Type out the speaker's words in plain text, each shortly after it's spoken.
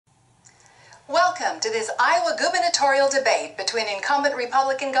Welcome to this Iowa gubernatorial debate between incumbent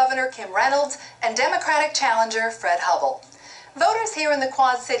Republican Governor Kim Reynolds and Democratic challenger Fred Hubbell. Voters here in the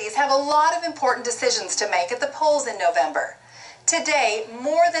Quad Cities have a lot of important decisions to make at the polls in November. Today,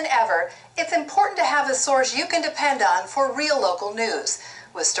 more than ever, it's important to have a source you can depend on for real local news,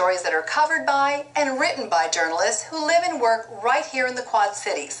 with stories that are covered by and written by journalists who live and work right here in the Quad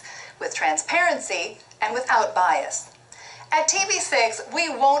Cities, with transparency and without bias. At TV6, we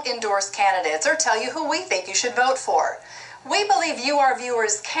won't endorse candidates or tell you who we think you should vote for. We believe you, our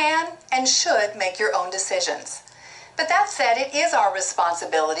viewers, can and should make your own decisions. But that said, it is our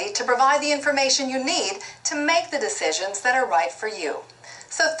responsibility to provide the information you need to make the decisions that are right for you.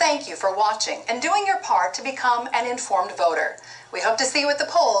 So thank you for watching and doing your part to become an informed voter. We hope to see you at the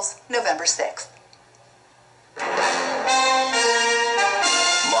polls November 6th.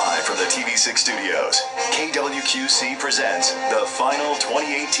 Live from the TV6 studios, KWQC presents the final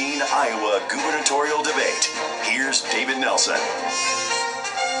 2018 Iowa gubernatorial debate. Here's David Nelson.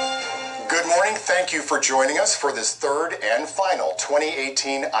 Good morning. Thank you for joining us for this third and final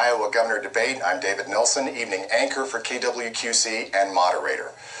 2018 Iowa governor debate. I'm David Nelson, evening anchor for KWQC and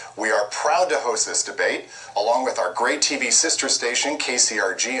moderator. We are proud to host this debate along with our great TV sister station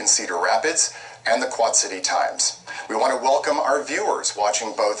KCRG in Cedar Rapids and the Quad City Times. We want to welcome our viewers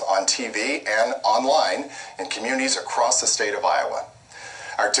watching both on TV and online in communities across the state of Iowa.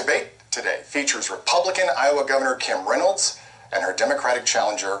 Our debate today features Republican Iowa Governor Kim Reynolds and her Democratic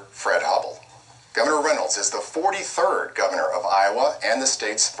challenger Fred Hubbell. Governor Reynolds is the 43rd governor of Iowa and the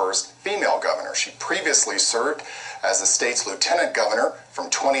state's first female governor. She previously served as the state's lieutenant governor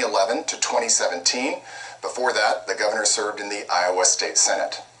from 2011 to 2017. Before that, the governor served in the Iowa State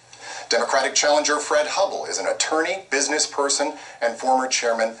Senate. Democratic challenger Fred Hubbell is an attorney, business person, and former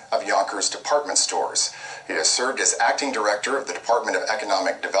chairman of Yonkers Department Stores. He has served as acting director of the Department of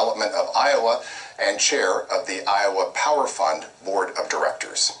Economic Development of Iowa and chair of the Iowa Power Fund Board of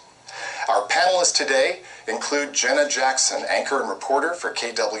Directors. Our panelists today include Jenna Jackson, anchor and reporter for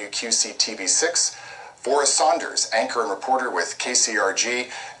KWQC TV6, Forrest Saunders, anchor and reporter with KCRG,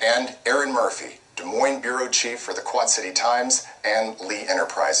 and Aaron Murphy, Des Moines Bureau Chief for the Quad City Times and Lee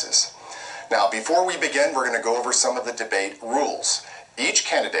Enterprises. Now, before we begin, we're going to go over some of the debate rules. Each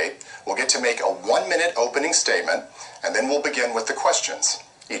candidate will get to make a 1-minute opening statement, and then we'll begin with the questions.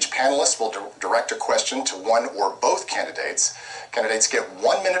 Each panelist will direct a question to one or both candidates. Candidates get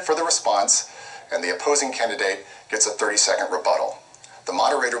 1 minute for the response, and the opposing candidate gets a 30-second rebuttal. The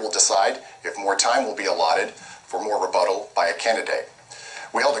moderator will decide if more time will be allotted for more rebuttal by a candidate.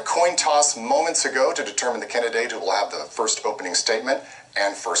 We held a coin toss moments ago to determine the candidate who will have the first opening statement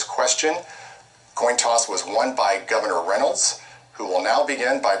and first question. Coin toss was won by Governor Reynolds, who will now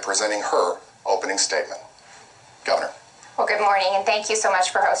begin by presenting her opening statement. Governor. Well, good morning, and thank you so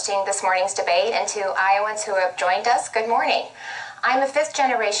much for hosting this morning's debate. And to Iowans who have joined us, good morning. I'm a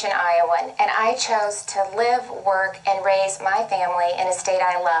fifth-generation Iowan, and I chose to live, work, and raise my family in a state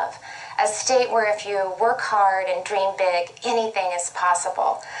I love. A state where if you work hard and dream big, anything is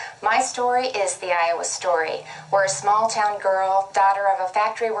possible. My story is the Iowa story. We're a small-town girl, daughter of a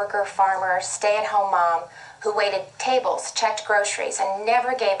factory worker, farmer, stay-at-home mom, who waited tables, checked groceries, and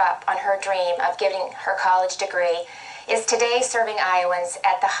never gave up on her dream of getting her college degree, is today serving Iowans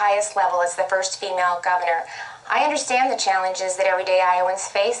at the highest level as the first female governor. I understand the challenges that everyday Iowans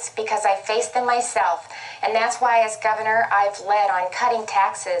face because I faced them myself. And that's why as governor, I've led on cutting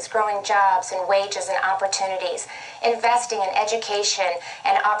taxes, growing jobs and wages and opportunities, investing in education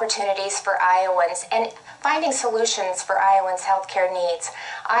and opportunities for Iowans, and finding solutions for Iowans' healthcare needs.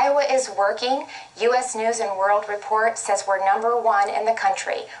 Iowa is working. U.S. News and World Report says we're #1 in the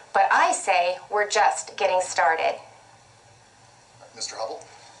country. But I say we're just getting started. Mr. Hubbell.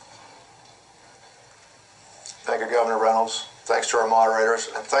 Thank you, Governor Reynolds. Thanks to our moderators,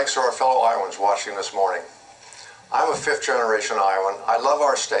 and thanks to our fellow Iowans watching this morning. I'm a fifth-generation Iowan. I love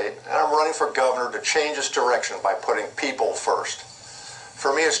our state, and I'm running for governor to change its direction by putting people first.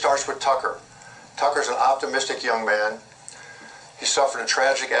 For me, it starts with Tucker. Tucker's an optimistic young man. He suffered a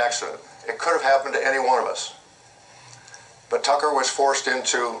tragic accident. It could have happened to any one of us. But Tucker was forced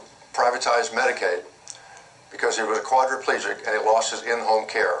into privatized Medicaid because he was a quadriplegic and he lost his in-home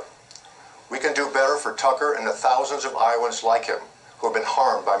care. We can do better for Tucker and the thousands of Iowans like him who have been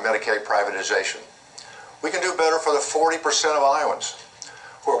harmed by Medicaid privatization. We can do better for the 40% of Iowans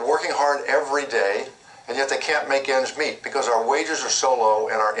who are working hard every day and yet they can't make ends meet because our wages are so low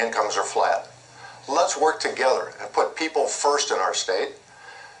and our incomes are flat. Let's work together and put people first in our state.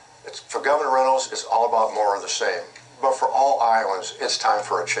 For Governor Reynolds, it's all about more of the same. But for all Iowans, it's time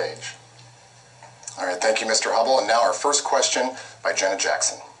for a change. All right, thank you, Mr. Hubbell. And now our first question by Jenna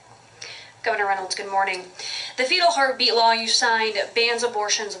Jackson. Governor Reynolds, good morning. The fetal heartbeat law you signed bans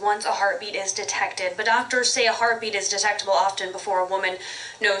abortions once a heartbeat is detected, but doctors say a heartbeat is detectable often before a woman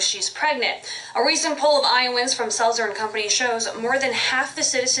knows she's pregnant. A recent poll of Iowans from Seltzer & Company shows more than half the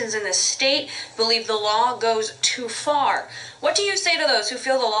citizens in the state believe the law goes too far. What do you say to those who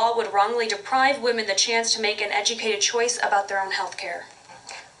feel the law would wrongly deprive women the chance to make an educated choice about their own health care?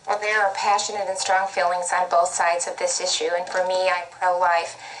 Well, there are passionate and strong feelings on both sides of this issue, and for me, I'm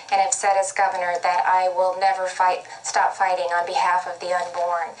pro-life, and have said as governor that I will never stop fighting on behalf of the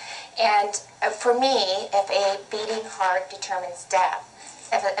unborn. And for me, if a beating heart determines death,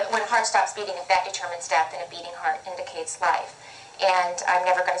 when a heart stops beating, if that determines death, then a beating heart indicates life. And I'm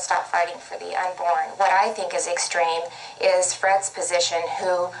never going to stop fighting for the unborn. What I think is extreme is Fred's position,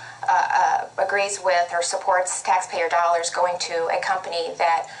 who agrees with or supports taxpayer dollars going to a company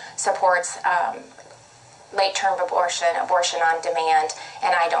that supports late-term abortion, abortion on demand,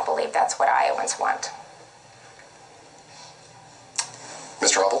 and I don't believe that's what Iowans want.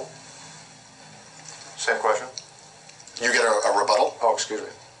 Mr. Hubbell? Same question? You get a rebuttal? Oh, excuse me.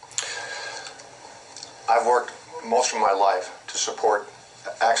 I've worked most of my life to support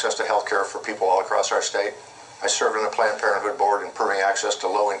access to health care for people all across our state. I served on the Planned Parenthood Board improving access to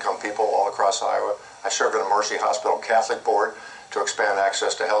low-income people all across Iowa. I served on the Mercy Hospital Catholic Board to expand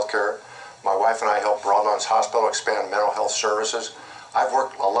access to health care. My wife and I helped Broadlands Hospital expand mental health services. I've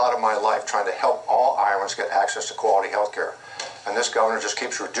worked a lot of my life trying to help all Iowans get access to quality health care. And this governor just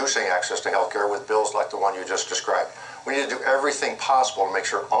keeps reducing access to health care with bills like the one you just described. We need to do everything possible to make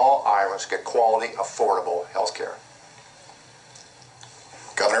sure all Iowans get quality, affordable health care.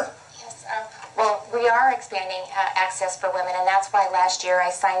 Governor? Yes, well, we are expanding access for women, and that's why last year I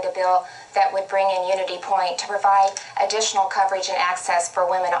signed a bill that would bring in Unity Point to provide additional coverage and access for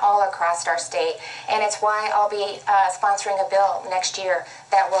women all across our state. And it's why I'll be sponsoring a bill next year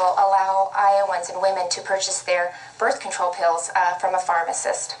that will allow Iowans and women to purchase their birth control pills from a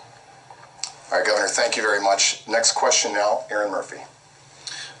pharmacist. All right, Governor, thank you very much. Next question now, Aaron Murphy.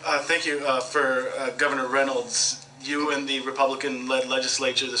 Thank you for Governor Reynolds. You and the Republican-led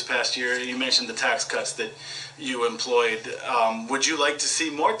legislature this past year, you mentioned the tax cuts that you employed. Would you like to see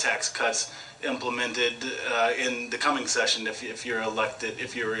more tax cuts implemented in the coming session if you're elected,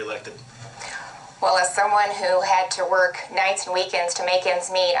 if you're reelected? Well, as someone who had to work nights and weekends to make ends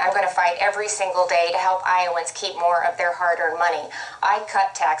meet, I'm going to fight every single day to help Iowans keep more of their hard-earned money. I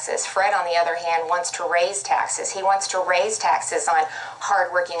cut taxes. Fred, on the other hand, wants to raise taxes. He wants to raise taxes on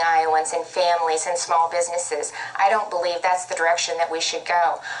hard-working Iowans and families and small businesses. I don't believe that's the direction that we should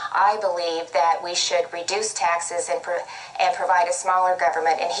go. I believe that we should reduce taxes and provide a smaller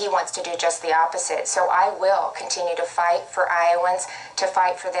government, and he wants to do just the opposite. So I will continue to fight for Iowans, to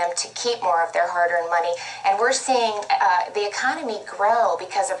fight for them to keep more of their hard-earned money. And we're seeing the economy grow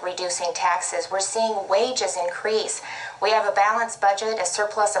because of reducing taxes. We're seeing wages increase. We have a balanced budget, a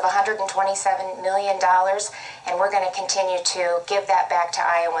surplus of $127 million, and we're going to continue to give that back to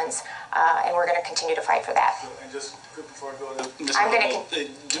Iowans, and we're going to continue to fight for that. And just before I go to Mr. I'm going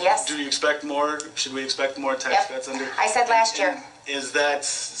to, yes. Do you expect more? Should we expect more tax cuts under? I said last year. Is that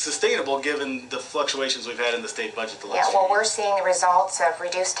sustainable given the fluctuations we've had in the state budget the last year? Yeah, well, we're seeing the results of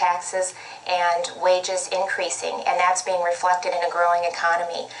reduced taxes and wages increasing, and that's being reflected in a growing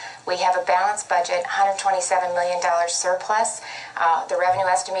economy. We have a balanced budget, $127 million surplus. The Revenue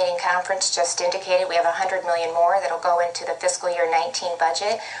Estimating Conference just indicated we have $100 million more that'll go into the fiscal year 19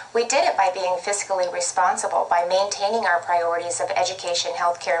 budget. We did it by being fiscally responsible, by maintaining our priorities of education,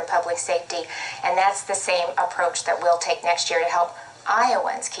 healthcare, and public safety, and that's the same approach that we'll take next year to help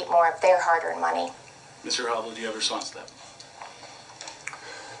Iowans keep more of their hard-earned money. Mr. Hubbell, do you have a response to that?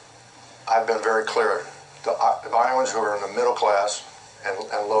 I've been very clear. The Iowans who are in the middle class and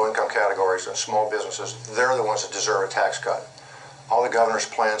low-income categories and small businesses, they're the ones that deserve a tax cut. All the governor's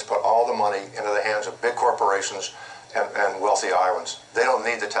plans put all the money into the hands of big corporations and wealthy Iowans. They don't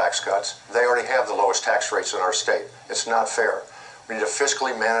need the tax cuts. They already have the lowest tax rates in our state. It's not fair. We need to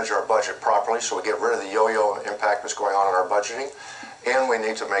fiscally manage our budget properly so we get rid of the yo-yo impact that's going on in our budgeting, and we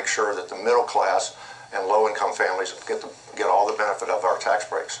need to make sure that the middle class and low-income families get all the benefit of our tax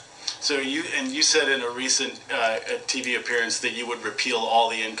breaks. So you said in a recent TV appearance that you would repeal all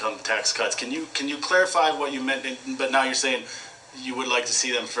the income tax cuts. Can you clarify what you meant? But now you're saying you would like to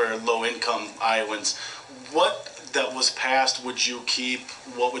see them for low-income Iowans. What that was passed would you keep?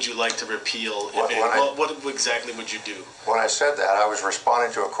 What would you like to repeal? What exactly would you do? When I said that, I was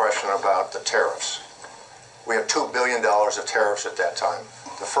responding to a question about the tariffs. We had $2 billion of tariffs at that time.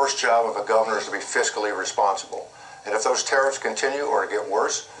 The first job of a governor is to be fiscally responsible. And if those tariffs continue or get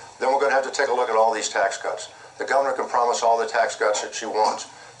worse, then we're going to have to take a look at all these tax cuts. The governor can promise all the tax cuts that she wants,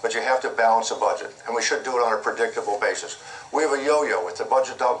 but you have to balance a budget, and we should do it on a predictable basis. We have a yo-yo with the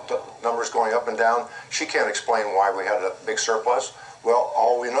budget numbers going up and down. She can't explain why we had a big surplus. Well,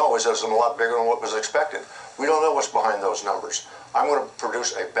 all we know is it's a lot bigger than what was expected. We don't know what's behind those numbers. I'm going to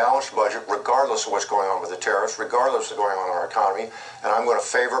produce a balanced budget regardless of what's going on with the tariffs, regardless of what's going on in our economy, and I'm going to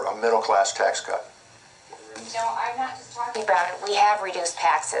favor a middle-class tax cut. No, I'm not just talking about it. We have reduced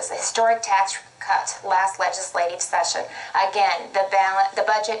taxes. A historic tax cut last legislative session. Again, the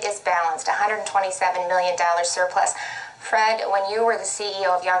budget is balanced, $127 million surplus. Fred, when you were the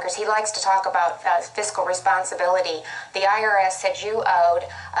CEO of Yonkers, he likes to talk about fiscal responsibility. The IRS said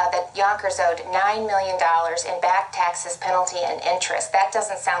that Yonkers owed $9 million in back taxes, penalty, and interest. That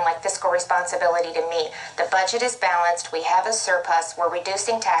doesn't sound like fiscal responsibility to me. The budget is balanced. We have a surplus. We're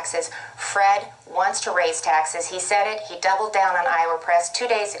reducing taxes. Fred wants to raise taxes. He said it. He doubled down on Iowa Press 2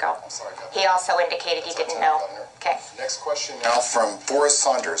 days ago. I'm sorry, Governor. He also indicated he didn't know. Okay. Next question now from Forrest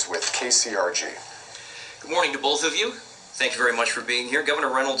Saunders with KCRG. Good morning to both of you. Thank you very much for being here.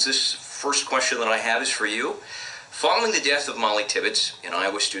 Governor Reynolds, this first question that I have is for you. Following the death of Molly Tibbetts, an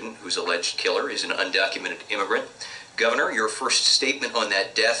Iowa student whose alleged killer is an undocumented immigrant, Governor, your first statement on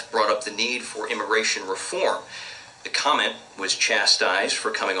that death brought up the need for immigration reform. The comment was chastised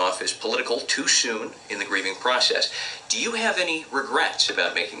for coming off as political too soon in the grieving process. Do you have any regrets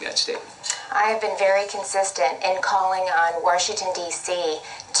about making that statement? I have been very consistent in calling on Washington, D.C.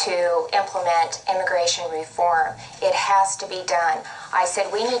 to implement immigration reform. It has to be done. I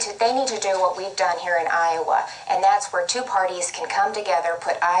said they need to do what we've done here in Iowa, and that's where two parties can come together,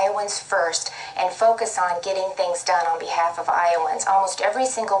 put Iowans first, and focus on getting things done on behalf of Iowans. Almost every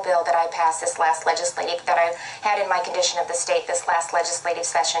single bill that I passed that I had in my condition of the state this last legislative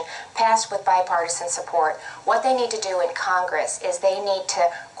session passed with bipartisan support. What they need to do in Congress is they need to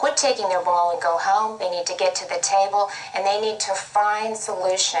quit taking their ball and go home. They need to get to the table, and they need to find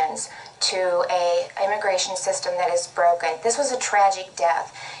solutions to a immigration system that is broken. This was a tragic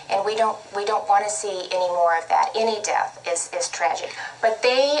death, and we don't want to see any more of that. Any death is tragic, but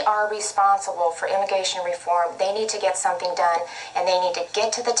they are responsible for immigration reform. They need to get something done, and they need to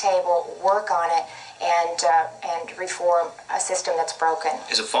get to the table, work on it, and reform a system that's broken.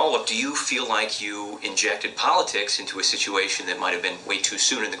 As a follow-up, do you feel like you injected politics into a situation that might have been way too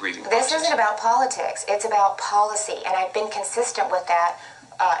soon in the grieving process? This isn't about politics. It's about policy, and I've been consistent with that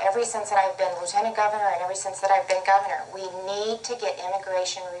ever since that I've been lieutenant governor and ever since that I've been governor. We need to get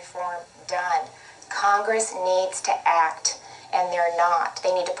immigration reform done. Congress needs to act, and they're not.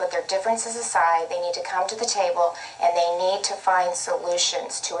 They need to put their differences aside. They need to come to the table, and they need to find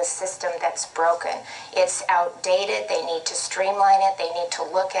solutions to a system that's broken. It's outdated. They need to streamline it. They need to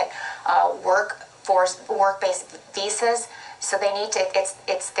look at work-based visas. So they need to.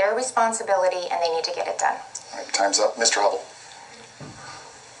 It's their responsibility, and they need to get it done. All right, time's up. Mr. Hubbell.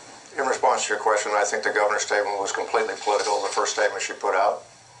 In response to your question, I think the governor's statement was completely political, the first statement she put out.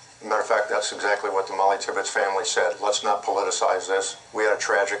 As a matter of fact, that's exactly what the Molly Tibbetts family said. Let's not politicize this. We had a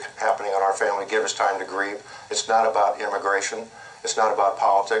tragic happening in our family. Give us time to grieve. It's not about immigration. It's not about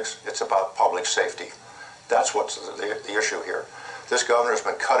politics. It's about public safety. That's what's the issue here. This governor has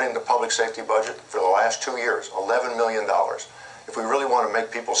been cutting the public safety budget for the last 2 years, $11 million. If we really want to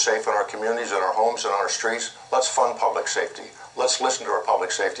make people safe in our communities, in our homes, and on our streets, let's fund public safety. Let's listen to our public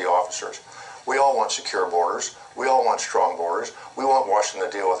safety officers. We all want secure borders. We all want strong borders. We want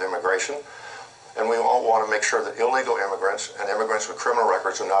Washington to deal with immigration. And we all want to make sure that illegal immigrants and immigrants with criminal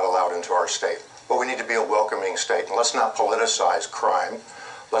records are not allowed into our state. But we need to be a welcoming state. And let's not politicize crime.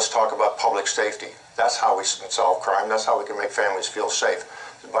 Let's talk about public safety. That's how we solve crime. That's how we can make families feel safe,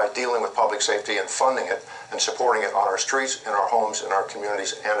 by dealing with public safety and funding it and supporting it on our streets, in our homes, in our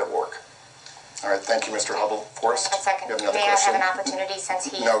communities, and at work. All right, thank you, Mr. Hubbell. Forrest, A second. you have another May question? I have an opportunity since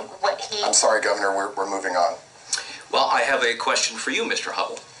he... No, I'm sorry, Governor, we're moving on. Well, I have a question for you, Mr.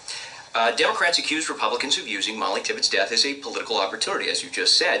 Hubbell. Democrats accused Republicans of using Molly Tibbetts' death as a political opportunity, as you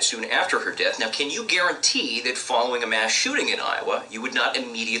just said, soon after her death. Now, can you guarantee that following a mass shooting in Iowa, you would not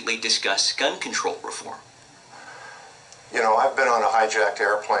immediately discuss gun control reform? You know, I've been on a hijacked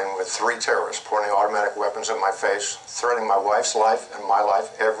airplane with 3 terrorists pointing automatic weapons at my face, threatening my wife's life and my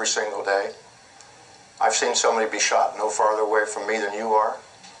life every single day. I've seen somebody be shot no farther away from me than you are.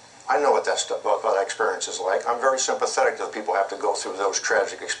 I know what that experience is like. I'm very sympathetic to the people who have to go through those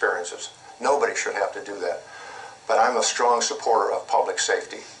tragic experiences. Nobody should have to do that. But I'm a strong supporter of public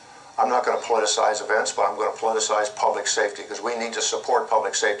safety. I'm not going to politicize events, but I'm going to politicize public safety because we need to support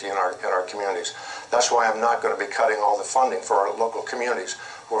public safety in our communities. That's why I'm not going to be cutting all the funding for our local communities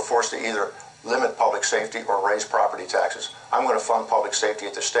who are forced to either limit public safety or raise property taxes. I'm going to fund public safety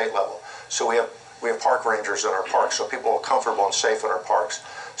at the state level. So we have park rangers in our parks so people are comfortable and safe in our parks.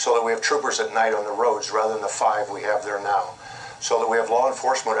 so that we have troopers at night on the roads rather than the 5 we have there now, so that we have law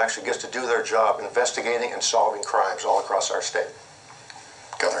enforcement that actually gets to do their job investigating and solving crimes all across our state.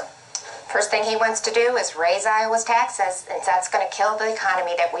 Governor. First thing he wants to do is raise Iowa's taxes, and that's going to kill the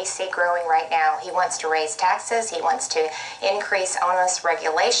economy that we see growing right now. He wants to raise taxes. He wants to increase onerous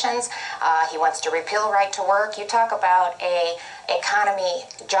regulations. He wants to repeal right to work. You talk about a economy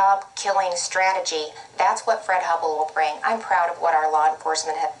job-killing strategy. That's what Fred Hubbell will bring. I'm proud of what our law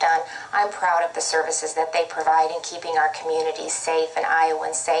enforcement have done. I'm proud of the services that they provide in keeping our communities safe and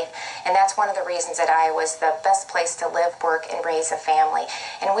Iowans safe. And that's one of the reasons that Iowa is the best place to live, work, and raise a family.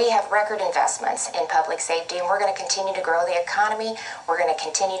 And we have record investments in public safety, and we're going to continue to grow the economy. We're going to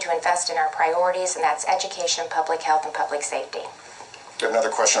continue to invest in our priorities, and that's education, public health, and public safety. We have another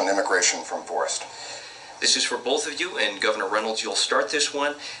question on immigration from Forrest. This is for both of you, and Governor Reynolds, you'll start this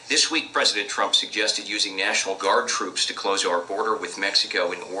one. This week, President Trump suggested using National Guard troops to close our border with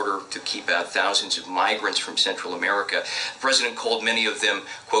Mexico in order to keep out thousands of migrants from Central America. The president called many of them,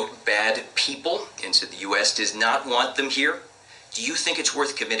 quote, bad people, and said the U.S. does not want them here. Do you think it's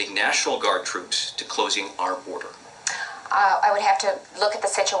worth committing National Guard troops to closing our border? I would have to look at the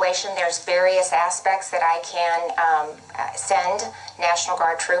situation. There's various aspects that I can send National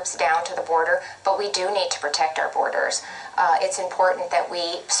Guard troops down to the border, but we do need to protect our borders. It's important that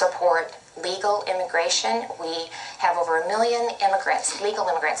we support legal immigration. We have over 1 million immigrants, legal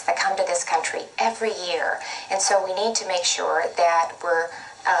immigrants, that come to this country every year. And so we need to make sure that we're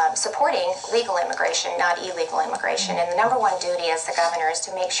supporting legal immigration, not illegal immigration. And the number one duty as the governor is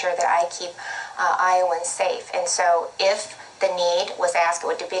to make sure that I keep Iowans safe. And so if the need was asked, it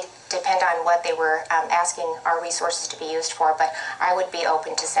would depend on what they were asking our resources to be used for, but I would be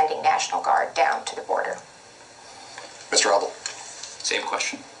open to sending National Guard down to the border. Mr. Hubbell. Same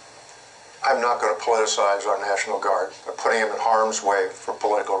question. I'm not going to politicize our National Guard by putting them in harm's way for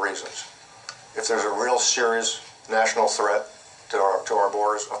political reasons. If there's a real serious national threat to our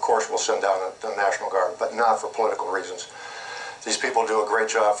borders, of course we'll send down the National Guard, but not for political reasons. These people do a great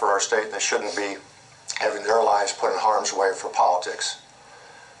job for our state, and they shouldn't be having their lives put in harm's way for politics.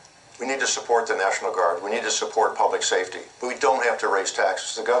 We need to support the National Guard. We need to support public safety. But we don't have to raise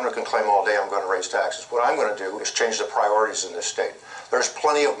taxes. The governor can claim all day, I'm going to raise taxes. What I'm going to do is change the priorities in this state. There's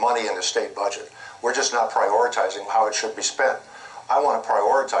plenty of money in the state budget. We're just not prioritizing how it should be spent. I want to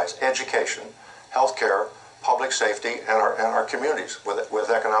prioritize education, health care, public safety, and our communities with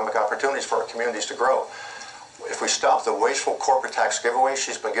economic opportunities for our communities to grow. If we stop the wasteful corporate tax giveaway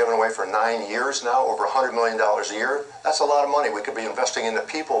she's been giving away for 9 years now, over $100 million a year, that's a lot of money we could be investing in the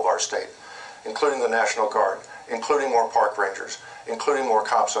people of our state, including the National Guard, including more park rangers, including more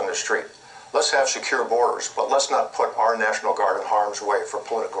cops on the street. Let's have secure borders, but let's not put our National Guard in harm's way for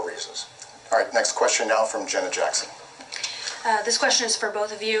political reasons. All right, next question now from Jenna Jackson. This question is for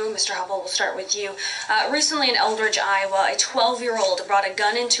both of you. Mr. Hubbell, we'll start with you. Recently in Eldridge, Iowa, a 12-year-old brought a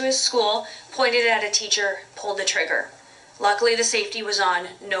gun into his school, pointed it at a teacher, pulled the trigger. Luckily, the safety was on.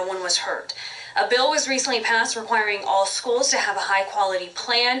 No one was hurt. A bill was recently passed requiring all schools to have a high-quality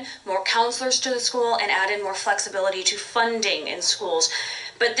plan, more counselors to the school, and added more flexibility to funding in schools.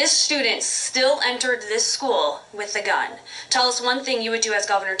 But this student still entered this school with the gun. Tell us one thing you would do as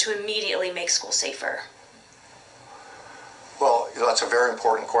governor to immediately make schools safer. Well, that's a very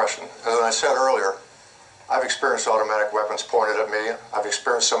important question. As I said earlier, I've experienced automatic weapons pointed at me. I've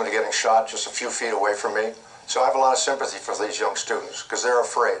experienced somebody getting shot just a few feet away from me. So I have a lot of sympathy for these young students because they're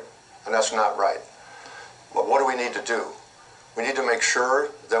afraid, and that's not right. But what do we need to do? We need to make sure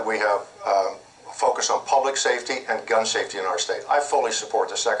that we have focus on public safety and gun safety in our state. I fully support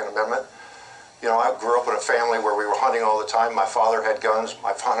the Second Amendment. You know, I grew up in a family where we were hunting all the time. My father had guns.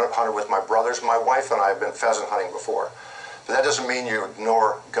 I hunted with my brothers. My wife and I have been pheasant hunting before. But that doesn't mean you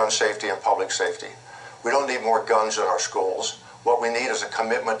ignore gun safety and public safety. We don't need more guns in our schools. What we need is a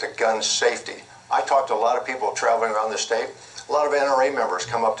commitment to gun safety. I talk to a lot of people traveling around the state. A lot of NRA members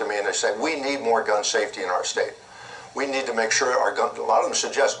come up to me and they say, we need more gun safety in our state. We need to make sure our guns, a lot of them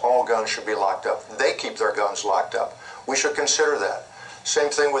suggest all guns should be locked up. They keep their guns locked up. We should consider that. Same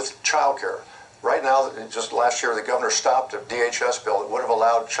thing with child care. Right now, just last year, the governor stopped a DHS bill that would have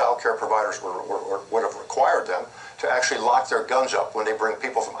allowed child care providers, would have required them to actually lock their guns up when they bring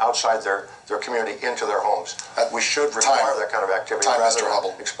people from outside their community into their homes. We should require that kind of activity rather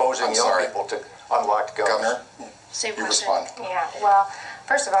than exposing young people to unlocked guns. Governor, Same you question. respond. Yeah, well,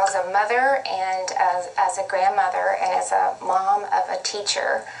 first of all, as a mother and as a grandmother and as a mom of a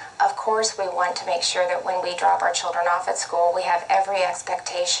teacher, of course we want to make sure that when we drop our children off at school, we have every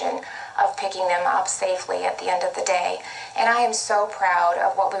expectation of picking them up safely at the end of the day. And I am so proud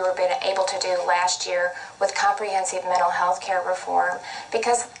of what we were able to do last year with comprehensive mental health care reform,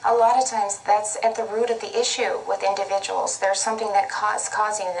 because a lot of times that's at the root of the issue with individuals. There's something that's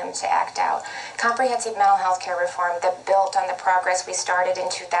causing them to act out. Comprehensive mental health care reform that built on the progress we started in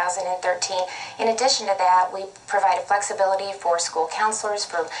 2013. In addition to that, we provided flexibility for school counselors,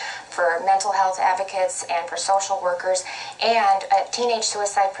 for mental health advocates, and for social workers, and a teenage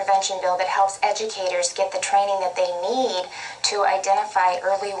suicide prevention bill that helps educators get the training that they need to identify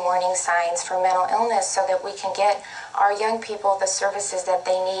early warning signs for mental illness so that we can get our young people the services that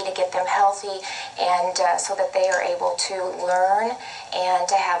they need to get them healthy, and so that they are able to learn and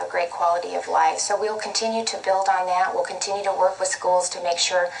to have a great quality of life. So we'll continue to build on that. We'll continue to work with schools to make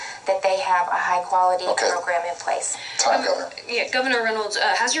sure that they have a high quality program in place. Time, Governor. Yeah, Governor Reynolds,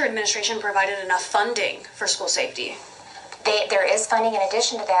 has your administration provided enough funding for school safety? There is funding. In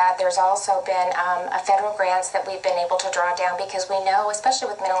addition to that, there's also been federal grants that we've been able to draw down, because we know, especially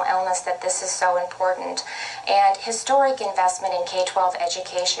with mental illness, that this is so important. And historic investment in K-12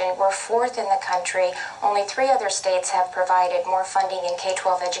 education. We're fourth in the country. Only 3 other states have provided more funding in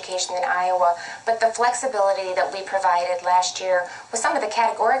K-12 education than Iowa. But the flexibility that we provided last year with some of the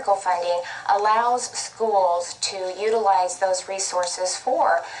categorical funding allows schools to utilize those resources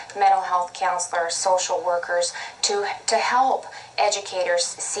for mental health counselors, social workers, to help educators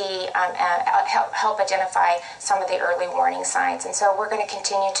see, help identify some of the early warning signs. And so we're going to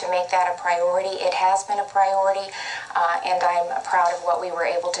continue to make that a priority. It has been a priority, and I'm proud of what we were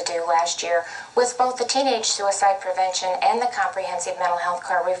able to do last year with both the teenage suicide prevention and the comprehensive mental health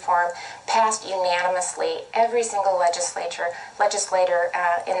care reform passed unanimously. Every single legislator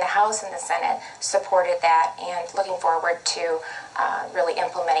in the House and the Senate supported that, and looking forward to really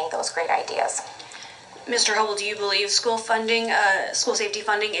implementing those great ideas. Mr. Hubbell, do you believe school safety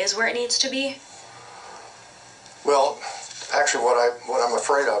funding is where it needs to be? Well, actually what I'm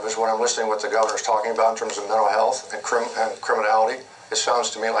afraid of is when I'm listening to what the governor's talking about in terms of mental health and criminality. It sounds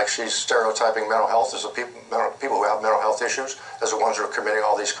to me like she's stereotyping mental health as the people who have mental health issues as the ones who are committing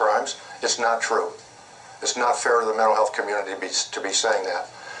all these crimes. It's not true. It's not fair to the mental health community to be saying that.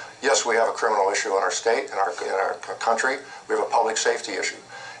 Yes, we have a criminal issue in our state, in our country. We have a public safety issue.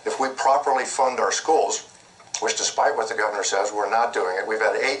 If we properly fund our schools, which despite what the governor says, we're not doing it. We've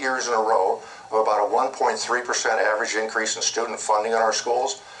had 8 years in a row of about a 1.3% average increase in student funding in our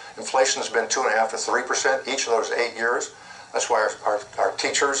schools. Inflation's been 2.5% to 3% each of those 8 years. That's why our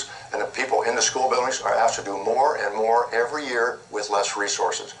teachers and the people in the school buildings are asked to do more and more every year with less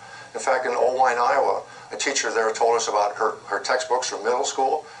resources. In fact, in Old Wine, Iowa, a teacher there told us about her textbooks from middle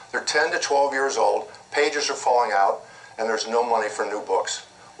school. They're 10 to 12 years old, pages are falling out, and there's no money for new books.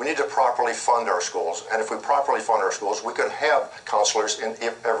 We need to properly fund our schools, and if we properly fund our schools, we could have counselors in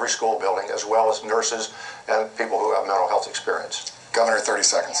every school building, as well as nurses and people who have mental health experience. Governor, 30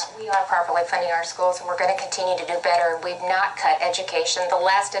 seconds. Yeah, we are properly funding our schools, and we're going to continue to do better. We've not cut education. The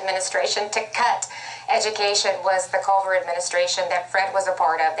last administration to cut education was the Culver administration that Fred was a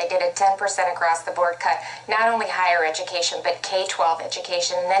part of. They did a 10% across the board cut, not only higher education, but K-12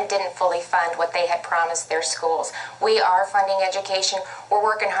 education, and then didn't fully fund what they had promised their schools. We are funding education. We're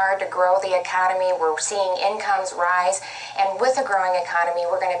working hard to grow the economy. We're seeing incomes rise, and with a growing economy,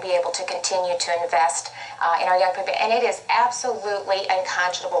 we're going to be able to continue to invest in our young people. And it is absolutely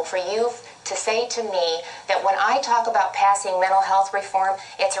unconscionable for you to say to me that when I talk about passing mental health reform,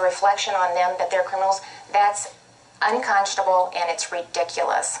 it's a reflection on them that they're criminals. That's unconscionable, and it's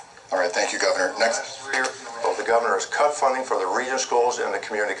ridiculous. All right, thank you, Governor. Next. The governor has cut funding for the region schools and the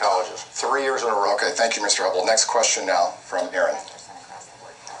community colleges 3 years in a row. Okay, thank you, Mr. Hubbell. Next question now from Aaron.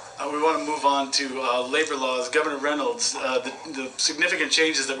 We want to move on to labor laws. Governor Reynolds, the significant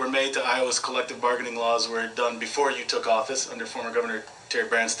changes that were made to Iowa's collective bargaining laws were done before you took office under former Governor Terry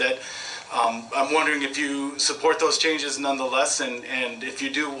Branstad. I'm wondering if you support those changes nonetheless, and if you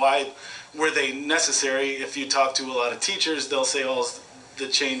do, why were they necessary? If you talk to a lot of teachers, they'll say all the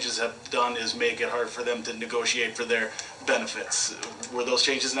changes have done is make it hard for them to negotiate for their benefits. Were those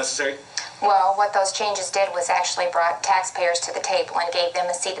changes necessary? Well, what those changes did was actually brought taxpayers to the table and gave them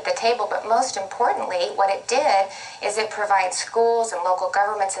a seat at the table. But most importantly, what it did is it provides schools and local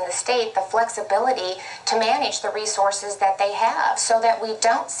governments in the state the flexibility to manage the resources that they have so that we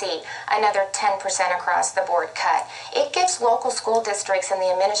don't see another 10% across the board cut. It gives local school districts and the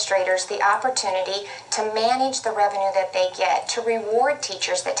administrators the opportunity to manage the revenue that they get, to reward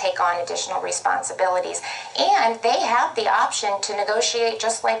teachers that take on additional responsibilities. And they have the option to negotiate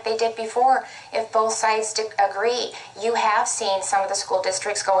just like they did before sure if both sides agree. You have seen some of the school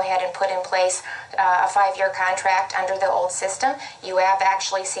districts go ahead and put in place a 5-year contract under the old system. You have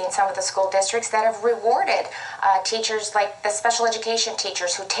actually seen some of the school districts that have rewarded teachers, like the special education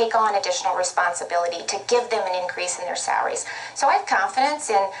teachers, who take on additional responsibility to give them an increase in their salaries. So I have confidence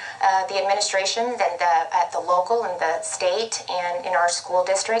in the administration and at the local and the state and in our school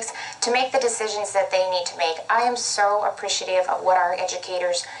districts to make the decisions that they need to make. I am so appreciative of what our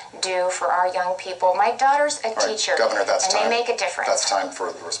educators do for our young people. My daughter's a teacher, Governor, that's and time. they make a difference. That's time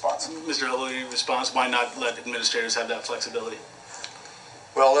for the response. Mr. Hubbell, your response, why not let administrators have that flexibility?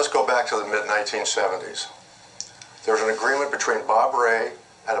 Well, let's go back to the mid-1970s. There was an agreement between Bob Ray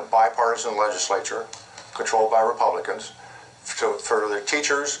and a bipartisan legislature controlled by Republicans for the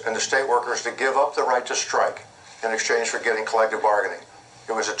teachers and the state workers to give up the right to strike in exchange for getting collective bargaining.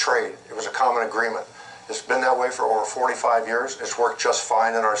 It was a trade. It was a common agreement. It's been that way for over 45 years. It's worked just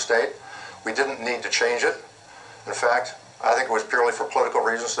fine in our state. We didn't need to change it. In fact, I think it was purely for political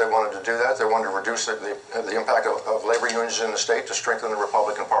reasons they wanted to do that. They wanted to reduce the impact of labor unions in the state to strengthen the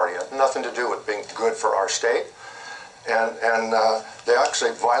Republican Party. It had nothing to do with being good for our state. And they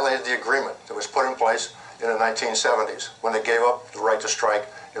actually violated the agreement that was put in place in the 1970s when they gave up the right to strike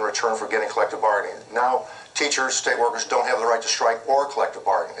in return for getting collective bargaining. Now, teachers, state workers don't have the right to strike or collective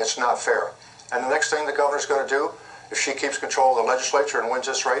bargain. It's not fair. And the next thing the governor's going to do, if she keeps control of the legislature and wins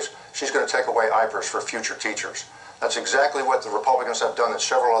this race, she's going to take away IPERS for future teachers. That's exactly what the Republicans have done in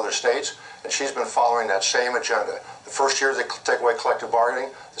several other states, and she's been following that same agenda. The first year they take away collective bargaining.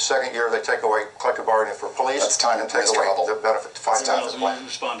 The second year they take away collective bargaining for police. That's time, and take Mr. away Hubbell. the benefit defined benefit plan.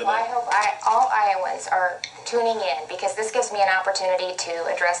 Respond to Well, I that. hope all Iowans are tuning in, because this gives me an opportunity to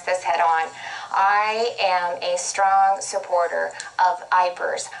address this head on. I am a strong supporter of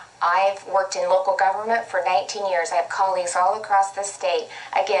IPERS. I've worked in local government for 19 years. I have colleagues all across the state.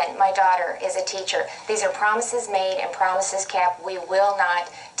 Again, my daughter is a teacher. These are promises made and promises kept. We will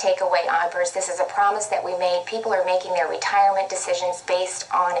not take away IPERS. This is a promise that we made. People are making their retirement decisions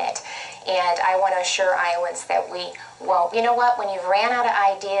based on it. And I want to assure Iowans that we won't. You know what? When you've ran out of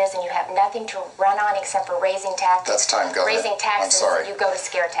ideas and you have nothing to run on except for raising taxes, That's time, Governor. raising taxes, I'm sorry. you go to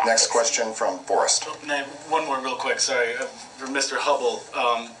scare tactics. Next question from Forrest. One more real quick, sorry. For Mr. Hubbell,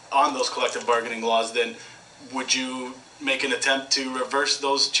 on those collective bargaining laws, then would you make an attempt to reverse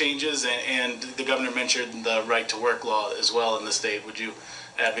those changes? And the governor mentioned the right to work law as well in the state. Would you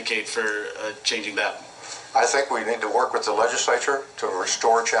advocate for changing that? I think we need to work with the legislature to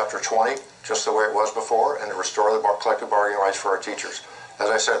restore Chapter 20 just the way it was before, and to restore the collective bargaining rights for our teachers. As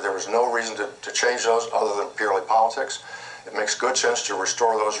I said, there was no reason to change those other than purely politics. It makes good sense to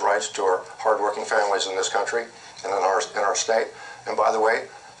restore those rights to our hardworking families in this country and in our state. And by the way,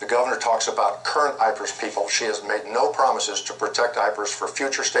 the governor talks about current IPERS people. She has made no promises to protect IPERS for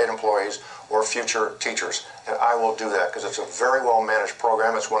future state employees or future teachers. And I will do that because it's a very well managed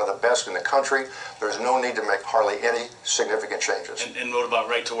program. It's one of the best in the country. There's no need to make hardly any significant changes. And what about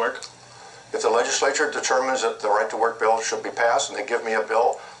right to work? If the legislature determines that the right to work bill should be passed and they give me a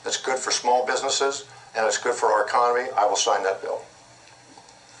bill that's good for small businesses and it's good for our economy, I will sign that bill.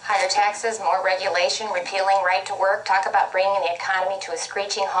 Higher taxes, more regulation, repealing right to work, talk about bringing the economy to a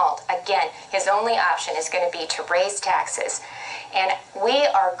screeching halt. Again, his only option is going to be to raise taxes. And we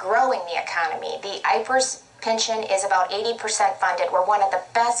are growing the economy. The IPERS pension is about 80% funded. We're one of the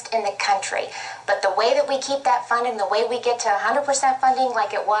best in the country. But the way that we keep that funded and the way we get to 100% funding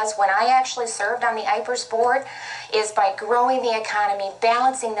like it was when I actually served on the IPERS board is by growing the economy,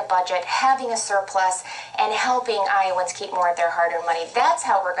 balancing the budget, having a surplus, and helping Iowans keep more of their hard-earned money. That's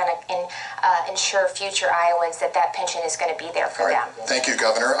how we're going to ensure future Iowans that pension is going to be there for them. Thank you,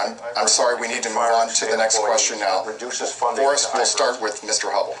 Governor. I'm sorry, we need to move on to the next question now. Forrest, we'll start with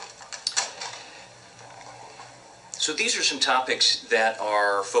Mr. Hubbell. So these are some topics that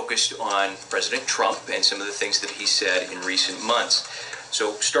are focused on President Trump and some of the things that he said in recent months.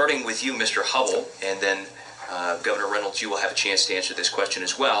 So starting with you, Mr. Hubbell, and then Governor Reynolds, you will have a chance to answer this question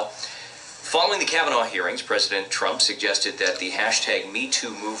as well. Following the Kavanaugh hearings, President Trump suggested that the hashtag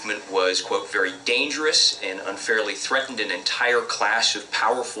 #MeToo movement was, quote, very dangerous and unfairly threatened an entire class of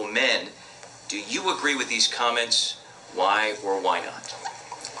powerful men. Do you agree with these comments? Why or why not?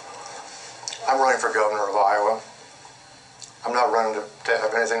 I'm running for governor of Iowa. I'm not running to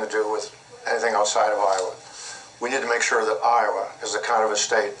have anything to do with anything outside of Iowa. We need to make sure that Iowa is the kind of a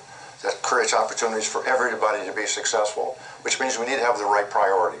state that creates opportunities for everybody to be successful, which means we need to have the right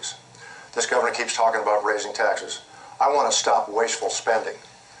priorities. This governor keeps talking about raising taxes. I want to stop wasteful spending.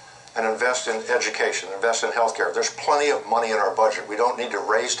 and invest in education, invest in healthcare. There's plenty of money in our budget. We don't need to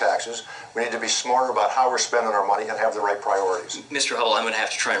raise taxes. We need to be smarter about how we're spending our money and have the right priorities. Mr. Hubbell, I'm going to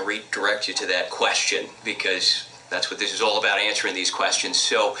have to try and redirect you to that question because that's what this is all about, answering these questions.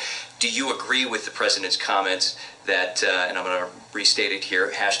 So do you agree with the President's comments that, and I'm going to restate it here,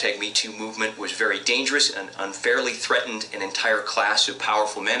 #MeToo movement was very dangerous and unfairly threatened an entire class of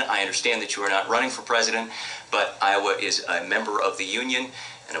powerful men? I understand that you are not running for president, but Iowa is a member of the union,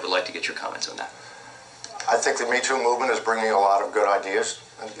 and I would like to get your comments on that. I think the Me Too movement is bringing a lot of good ideas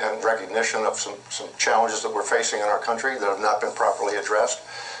and recognition of some challenges that we're facing in our country that have not been properly addressed.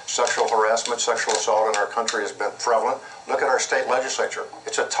 Sexual harassment, sexual assault in our country has been prevalent. Look at our state legislature.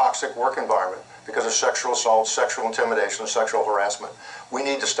 It's a toxic work environment because of sexual assault, sexual intimidation, sexual harassment. We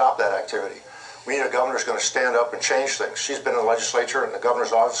need to stop that activity. We need a governor who's going to stand up and change things. She's been in the legislature and the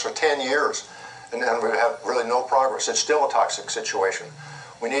governor's office for 10 years, and we have really no progress. It's still a toxic situation.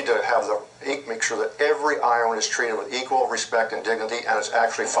 We need to have make sure that every Iowan is treated with equal respect and dignity, and it's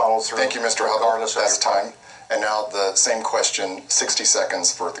actually followed through. Thank you, Mr. Hubbell. That's time. And now the same question, 60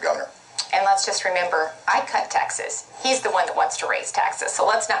 seconds for the governor. And let's just remember, I cut taxes. He's the one that wants to raise taxes, so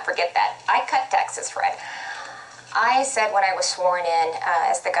let's not forget that. I cut taxes, Fred. I said when I was sworn in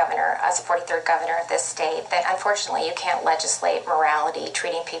as the governor, as the 43rd governor of this state, that unfortunately you can't legislate morality,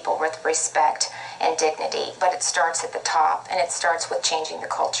 treating people with respect and dignity, but it starts at the top, and it starts with changing the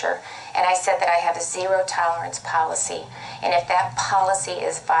culture. And I said that I have a zero tolerance policy, and if that policy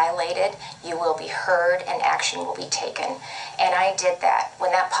is violated, you will be heard and action will be taken. And I did that.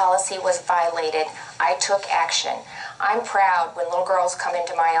 When that policy was violated, I took action. I'm proud when little girls come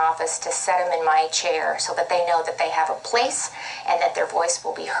into my office to set them in my chair so that they know that they have a place and that their voice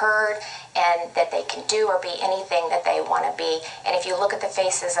will be heard and that they can do or be anything that they want to be. And if you look at the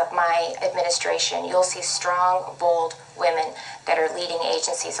faces of my administration, you'll see strong, bold women that are leading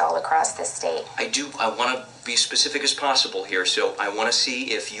agencies all across the state. I want to be specific as possible here, so I want to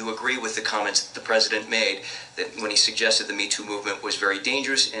see if you agree with the comments that the President made, that when he suggested the Me Too movement was very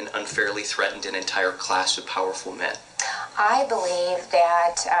dangerous and unfairly threatened an entire class of powerful men. I believe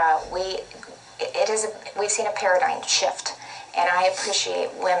that we've seen a paradigm shift, and I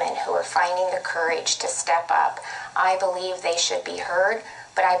appreciate women who are finding the courage to step up. I believe they should be heard,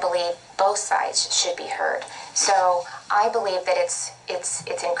 but I believe both sides should be heard. So I believe that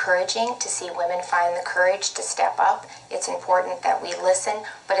it's encouraging to see women find the courage to step up. It's important that we listen,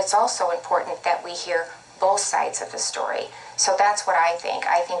 but it's also important that we hear both sides of the story. So that's what I think.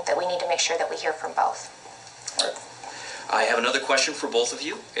 I think that we need to make sure that we hear from both. All right. I have another question for both of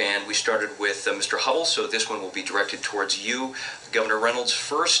you, and we started with Mr. Hubbell, so this one will be directed towards you, Governor Reynolds.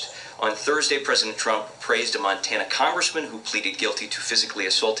 First, on Thursday, President Trump praised a Montana congressman who pleaded guilty to physically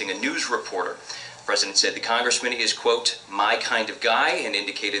assaulting a news reporter. The president said the congressman is, quote, my kind of guy, and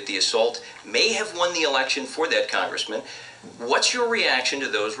indicated the assault may have won the election for that congressman. What's your reaction to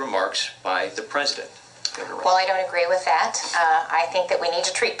those remarks by the president? Well, I don't agree with that. I think that we need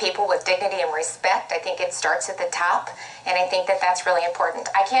to treat people with dignity and respect. I think it starts at the top, and I think that that's really important.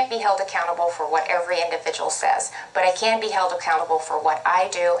 I can't be held accountable for what every individual says, but I can be held accountable for what I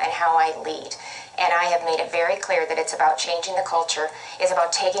do and how I lead. And I have made it very clear that it's about changing the culture, it's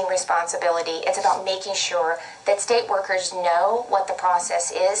about taking responsibility, it's about making sure that state workers know what the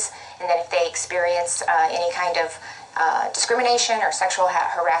process is, and that if they experience any kind of discrimination or sexual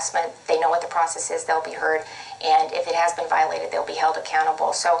harassment, they know what the process is, they'll be heard, and if it has been violated, they'll be held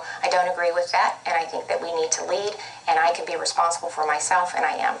accountable. So I don't agree with that, and I think that we need to lead, and I can be responsible for myself, and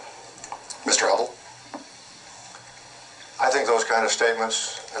I am. Mr. Hubbell? I think those kind of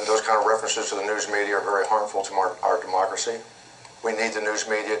statements and those kind of references to the news media are very harmful to our democracy. We need the news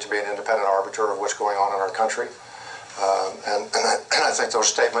media to be an independent arbiter of what's going on in our country, and I think those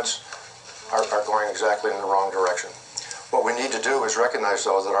statements are going exactly in the wrong direction. What we need to do is recognize,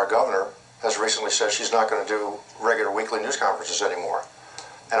 though, that our governor has recently said she's not going to do regular weekly news conferences anymore.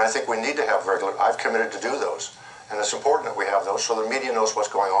 And I think we need to have I've committed to do those. And it's important that we have those so the media knows what's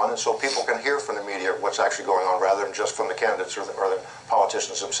going on and so people can hear from the media what's actually going on rather than just from the candidates or the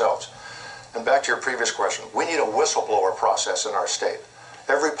politicians themselves. And back to your previous question, we need a whistleblower process in our state.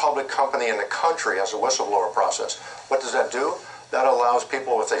 Every public company in the country has a whistleblower process. What does that do? That allows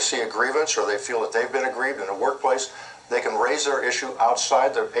people, if they see a grievance or they feel that they've been aggrieved in a workplace, they can raise their issue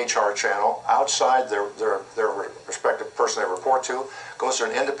outside their HR channel, outside their respective person they report to, goes to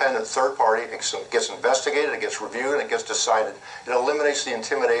an independent third party, it gets investigated, it gets reviewed, and it gets decided. It eliminates the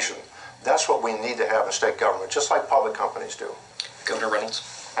intimidation. That's what we need to have in state government, just like public companies do. Governor Reynolds.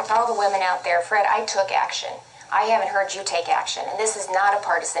 For all the women out there, Fred, I took action. I haven't heard you take action. And this is not a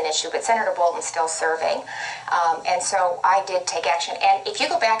partisan issue, but Senator Bolton's still serving. And so I did take action. And if you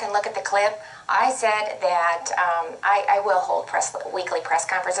go back and look at the clip, I said that I will hold weekly press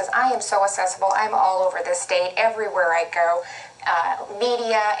conferences. I am so accessible. I'm all over the state. Everywhere I go,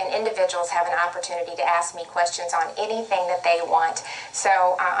 media and individuals have an opportunity to ask me questions on anything that they want.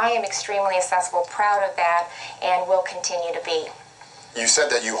 So I am extremely accessible, proud of that, and will continue to be. You said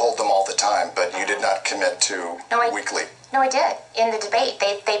that you hold them all the time, but you did not commit to weekly. No, I did. In the debate,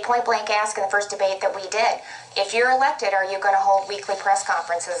 they point blank asked in the first debate that we did, if you're elected, are you going to hold weekly press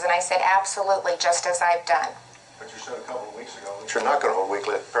conferences? And I said, absolutely, just as I've done. But you said a couple of weeks ago that you're not going to hold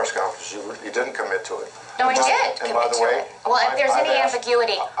weekly press conferences. You didn't commit to it. No, I did. And by the way, well, if there's any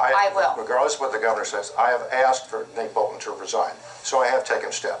ambiguity, I will. Regardless of what the governor says, I have asked for Nate Bolton to resign. So I have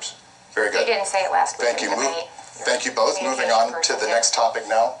taken steps. Very good. You didn't say it last week. Thank you. Thank you both. Moving on to the next topic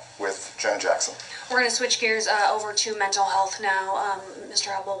now with Jenna Jackson. We're going to switch gears over to mental health now. Mr.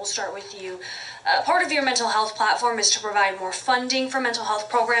 Hubbell, we'll start with you. Part of your mental health platform is to provide more funding for mental health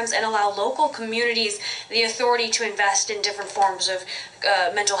programs and allow local communities the authority to invest in different forms of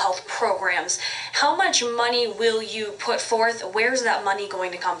mental health programs. How much money will you put forth? Where's that money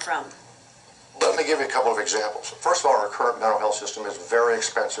going to come from? Let me give you a couple of examples. First of all, our current mental health system is very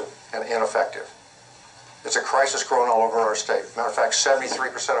expensive and ineffective. It's a crisis growing all over our state. Matter of fact,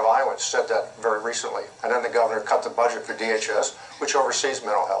 73% of Iowans said that very recently. And then the governor cut the budget for DHS, which oversees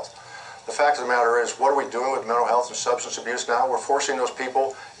mental health. The fact of the matter is, what are we doing with mental health and substance abuse now? We're forcing those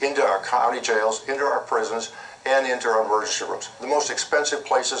people into our county jails, into our prisons, and into our emergency rooms. The most expensive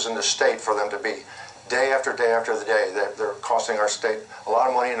places in the state for them to be. Day after day after the day, they're costing our state a lot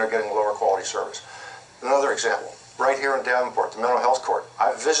of money and they're getting lower quality service. Another example, right here in Davenport, the mental health court.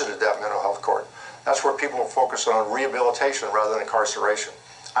 I visited that mental health court. That's where people are focusing on rehabilitation rather than incarceration.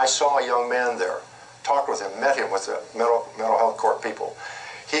 I saw a young man there, talked with him, met him with the mental health court people.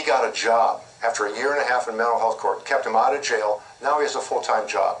 He got a job after a year and a half in mental health court, kept him out of jail. Now he has a full-time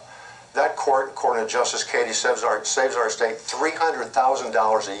job. That court, according to Justice Katie, saves our state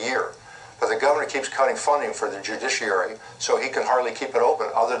 $300,000 a year. But the governor keeps cutting funding for the judiciary, so he can hardly keep it open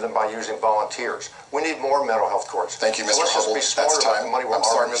other than by using volunteers. We need more mental health courts. Thank you, Mr. Hubbell. That's time. I'm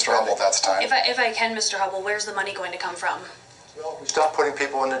sorry, Mr. Hubbell, that's time. If I can, Mr. Hubbell, where's the money going to come from? Well, we stop putting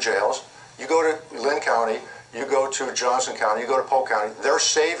people in the jails. You go to Lynn County, you go to Johnson County, you go to Polk County, they're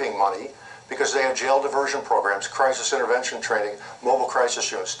saving money because they have jail diversion programs, crisis intervention training, mobile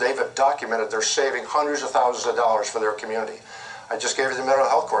crisis units. They've documented they're saving hundreds of thousands of dollars for their community. I just gave you the mental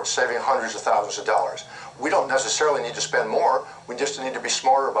health court, saving hundreds of thousands of dollars. We don't necessarily need to spend more. We just need to be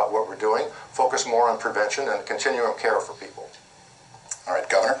smarter about what we're doing, focus more on prevention and continuum care for people. All right,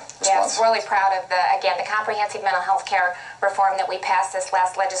 Governor, response? Yes, really proud of the comprehensive mental health care reform that we passed this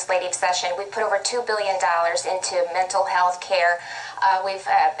last legislative session. We put over $2 billion into mental health care. We've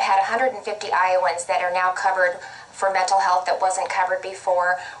had 150 Iowans that are now covered for mental health that wasn't covered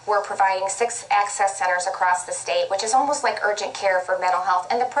before. We're providing 6 access centers across the state, which is almost like urgent care for mental health.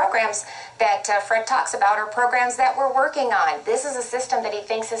 And the programs that Fred talks about are programs that we're working on. This is a system that he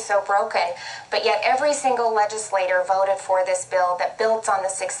thinks is so broken, but yet every single legislator voted for this bill that builds on the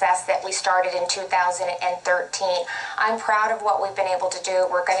success that we started in 2013. I'm proud of what we've been able to do.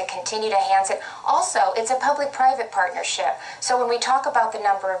 We're going to continue to enhance it. Also, it's a public-private partnership. So when we talk about the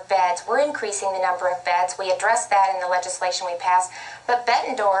number of beds, we're increasing the number of beds. We addressed that in the legislation we passed. But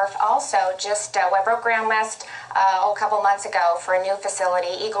Bettendorf also just broke ground last a couple months ago for a new facility,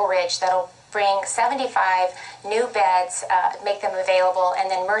 Eagle Ridge, that'll bring 75 new beds, make them available, and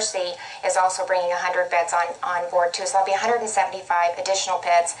then Mercy is also bringing 100 beds on board too. So there'll be 175 additional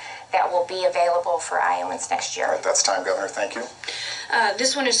beds that will be available for Iowans next year. All right, that's time, Governor. Thank you.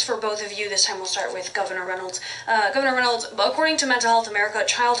 This one is for both of you. This time we'll start with Governor Reynolds. Governor Reynolds, according to Mental Health America,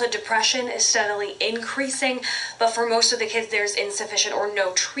 childhood depression is steadily increasing, but for most of the kids there's insufficient or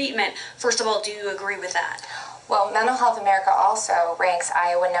no treatment. First of all, do you agree with that? Well, Mental Health America also ranks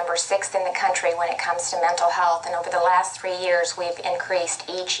Iowa number 6th in the country when it comes to mental health, and over the last 3 years we've increased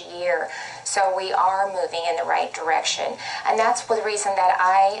each year. So we are moving in the right direction, and that's the reason that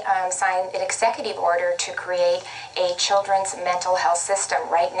I signed an executive order to create a children's mental health system.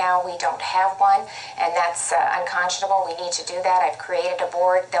 Right now we don't have one, and that's unconscionable. We need to do that. I've created a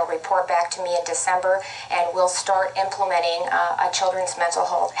board. They'll report back to me in December, and we'll start implementing a children's mental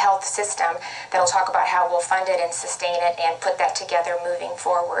health system that'll talk about how we'll fund it and sustain it and put that together moving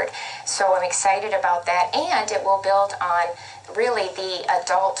forward. So I'm excited about that, and it will build on really the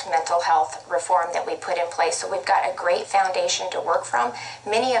adult mental health reform that we put in place. So we've got a great foundation to work from.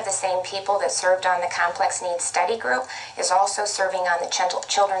 Many of the same people that served on the Complex Needs Study Group is also serving on the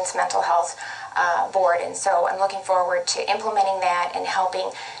Children's Mental Health Board. And so I'm looking forward to implementing that and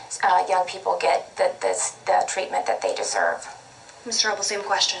helping young people get the treatment that they deserve. Mr. Hubbell, same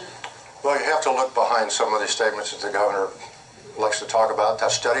question. Well, you have to look behind some of these statements that the governor likes to talk about.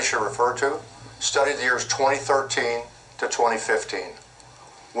 That study she referred to, studied the years 2013 to 2015.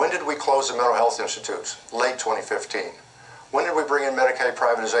 When did we close the mental health institutes? Late 2015. When did we bring in Medicaid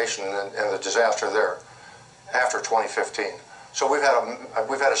privatization and the disaster there? After 2015. So we've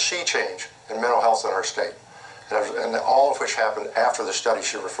had a sea change in mental health in our state, and all of which happened after the study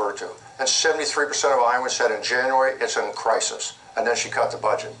she referred to. And 73% of Iowans said in January it's in crisis, and then she cut the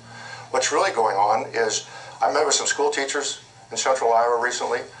budget. What's really going on is, I met with some school teachers in central Iowa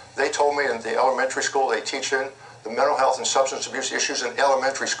recently. They told me in the elementary school they teach in, the mental health and substance abuse issues in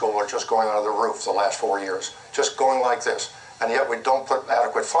elementary school are just going out of the roof the last 4 years, just going like this. And yet we don't put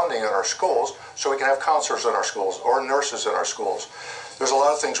adequate funding in our schools so we can have counselors in our schools or nurses in our schools. There's a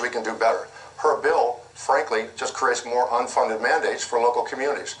lot of things we can do better. Her bill, frankly, just creates more unfunded mandates for local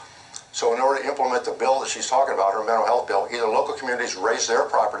communities. So in order to implement the bill that she's talking about, her mental health bill, either local communities raise their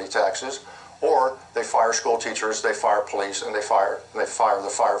property taxes, or they fire school teachers, they fire police, and they fire the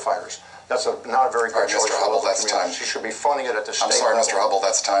firefighters. That's not a very good choice for local communities. She should be funding it at the state level. I'm sorry, Mr. Hubbell,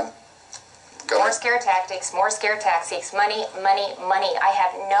 that's time. Go More ahead. scare tactics, more scare tactics, money, money, money. I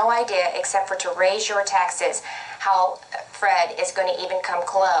have no idea, except for to raise your taxes, how Fred is going to even come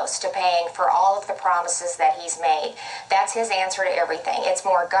close to paying for all of the promises that he's made. That's his answer to everything. It's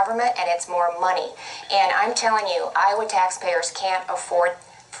more government and it's more money. And I'm telling you, Iowa taxpayers can't afford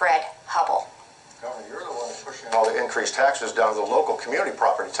Fred Hubbell. Governor, you're the one who's pushing all the increased taxes down to the local community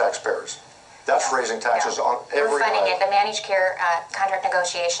property taxpayers. That's raising taxes on every We're funding line. it. The managed care contract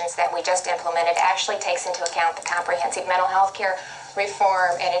negotiations that we just implemented actually takes into account the comprehensive mental health care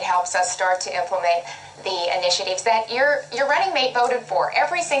reform, and it helps us start to implement the initiatives that your running mate voted for.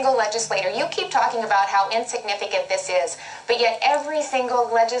 Every single legislator, you keep talking about how insignificant this is, but yet every single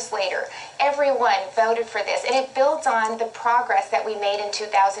legislator, everyone voted for this, and it builds on the progress that we made in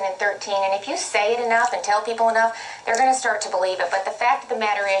 2013. And if you say it enough and tell people enough, they're going to start to believe it. But the fact of the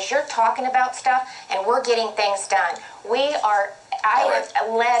matter is, you're talking about stuff and we're getting things done. I have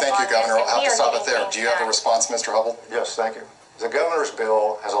led Thank you, on Governor. this, and I'll we have to are stop getting it there. things Do you have a done. response, Mr. Hubbell? Yes, thank you. The governor's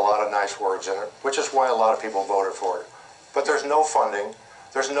bill has a lot of nice words in it, which is why a lot of people voted for it. But there's no funding,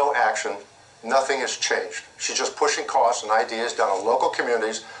 there's no action, nothing has changed. She's just pushing costs and ideas down on local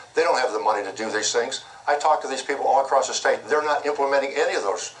communities. They don't have the money to do these things. I talk to these people all across the state. They're not implementing any of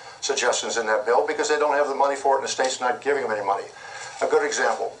those suggestions in that bill because they don't have the money for it and the state's not giving them any money. A good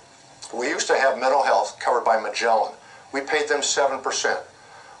example, we used to have mental health covered by Magellan. We paid them 7%.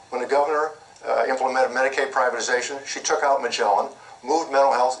 When the governor implemented Medicaid privatization, she took out Magellan, moved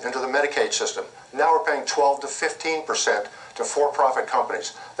mental health into the Medicaid system. Now we're paying 12 to 15% to for-profit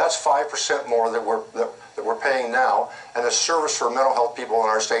companies. That's 5% more that we're paying now, and the service for mental health people in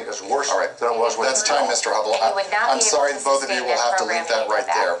our state is worse than it was with That's time, Mr. Hubbell. I'm sorry, both of you will have to leave that right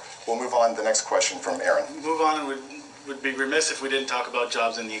there. We'll move on to the next question from Aaron. Move on, and would be remiss if we didn't talk about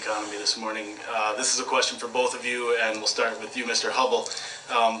jobs in the economy this morning. This is a question for both of you, and we'll start with you, Mr. Hubbell.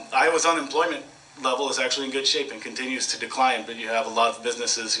 Iowa's unemployment level is actually in good shape and continues to decline, but you have a lot of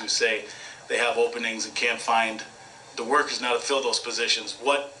businesses who say they have openings and can't find the workers now to fill those positions.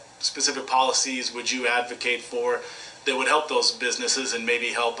 What specific policies would you advocate for that would help those businesses and maybe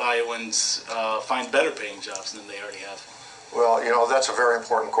help Iowans find better paying jobs than they already have? Well, you know, that's a very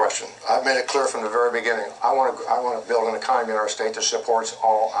important question. I've made it clear from the very beginning, I want to build an economy in our state that supports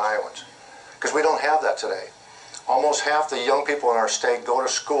all Iowans, because we don't have that today. Almost half the young people in our state go to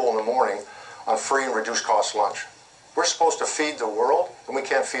school in the morning on free and reduced cost lunch. We're supposed to feed the world, and we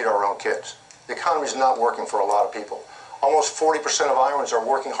can't feed our own kids. The economy's not working for a lot of people. Almost 40% of Iowans are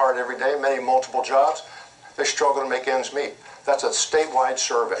working hard every day, many multiple jobs. They struggle to make ends meet. That's a statewide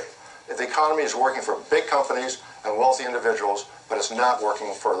survey. The economy is working for big companies and wealthy individuals, but it's not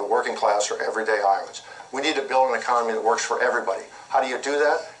working for the working class or everyday Iowans. We need to build an economy that works for everybody. How do you do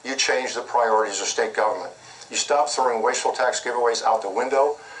that? You change the priorities of state government. You stop throwing wasteful tax giveaways out the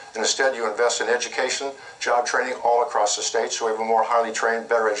window, and instead you invest in education, job training all across the state so we have a more highly trained,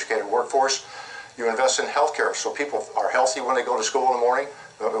 better educated workforce. You invest in health care so people are healthy when they go to school in the morning.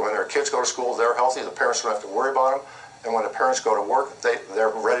 When their kids go to school, they're healthy. The parents don't have to worry about them. And when the parents go to work, they're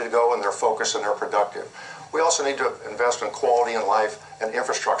ready to go and they're focused and they're productive. We also need to invest in quality in life and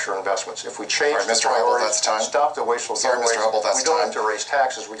infrastructure investments. If we change the Mr. Hubbell, priorities, that's time. stop the wasteful Sorry, Mr. Hubbell, that's we don't time. have to raise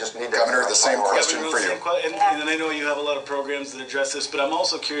taxes. We just need to. Governor, the same question for you. And I know you have a lot of programs that address this, but I'm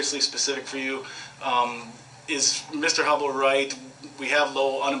also curiously specific for you. Is Mr. Hubbell right? We have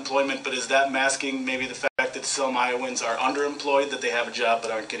low unemployment, but is that masking maybe the fact that some Iowans are underemployed, that they have a job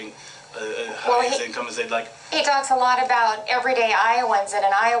but aren't getting high as income as they'd like? He talks a lot about everyday Iowans and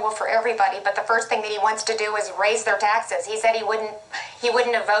an Iowa for everybody, but the first thing that he wants to do is raise their taxes. He said he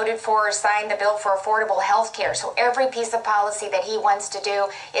wouldn't have voted for or signed the bill for affordable health care. So every piece of policy that he wants to do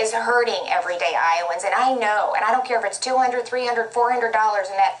is hurting everyday Iowans. And I know, and I don't care if it's $200, $300, $400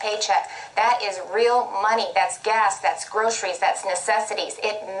 in that paycheck. That is real money. That's gas, that's groceries, that's necessities.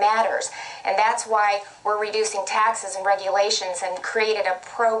 It matters. And that's why we're reducing taxes and regulations and created a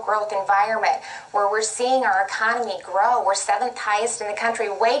pro-growth environment where we're seeing our economy grow. We're 7th highest in the country.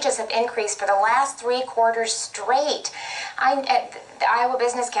 Wages have increased for the last 3 quarters straight. I'm at the Iowa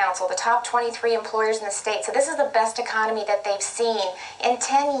Business Council, the top 23 employers in the state. So this is the best economy that they've seen in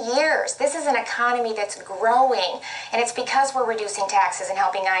 10 years. This is an economy that's growing, and it's because we're reducing taxes and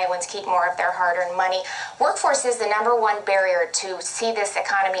helping Iowans keep more of their hard-earned money. Workforce is the #1 barrier to see this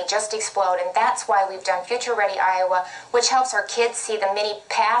economy just explode, and that's why we've done Future Ready Iowa, which helps our kids see the many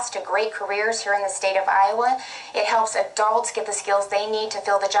paths to great careers here in the state of Iowa. It helps adults get the skills they need to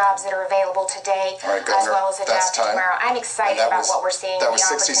fill the jobs that are available today, as well as the jobs tomorrow. I'm excited about what we're seeing. That was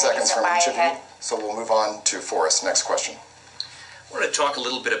 60 seconds from each of you, so we'll move on to Forrest. Next question. I want to talk a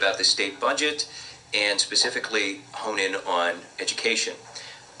little bit about the state budget and specifically hone in on education.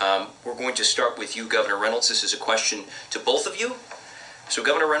 We're going to start with you, Governor Reynolds. This is a question to both of you. So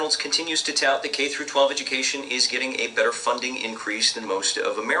Governor Reynolds continues to tout that K-12 education is getting a better funding increase than most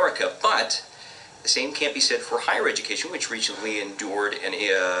of America, but the same can't be said for higher education, which recently endured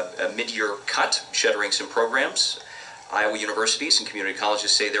a mid-year cut, shuttering some programs. Iowa universities and community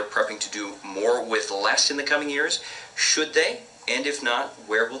colleges say they're prepping to do more with less in the coming years. Should they? And if not,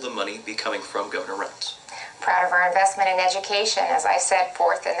 where will the money be coming from, Governor Reynolds? Proud of our investment in education, as I said,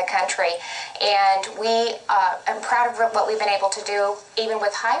 4th in the country. And I'm proud of what we've been able to do even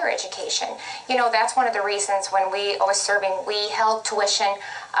with higher education. You know, that's one of the reasons when I was serving, we held tuition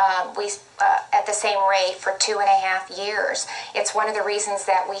at the same rate for 2.5 years. It's one of the reasons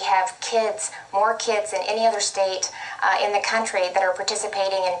that we have more kids than any other state in the country that are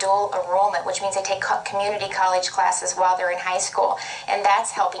participating in dual enrollment, which means they take community college classes while they're in high school. And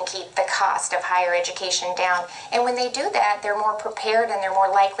that's helping keep the cost of higher education down. And when they do that, they're more prepared and they're more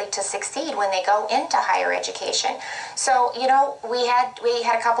likely to succeed when they go into higher education. So, you know, we had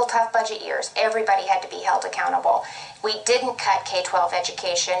a couple tough budget years. Everybody had to be held accountable. We didn't cut K-12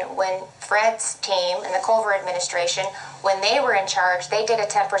 education when Fred's team and the Culver administration, when they were in charge, they did a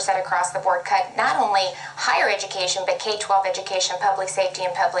 10% across the board cut, not only higher education, but K-12 education, public safety,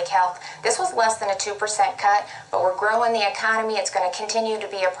 and public health. This was less than a 2% cut, but we're growing the economy. It's going to continue to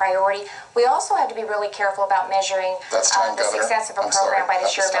be a priority. We also have to be really careful about measuring the success of a program by the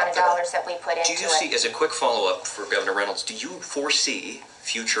sheer amount of dollars that we put into it. Do you see, as a quick follow-up for Governor Reynolds, do you foresee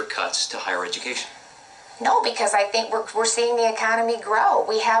future cuts to higher education? No, because I think we're seeing the economy grow.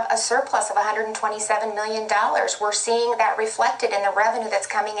 We have a surplus of $127 million. We're seeing that reflected in the revenue that's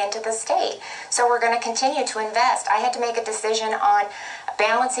coming into the state. So we're going to continue to invest. I had to make a decision on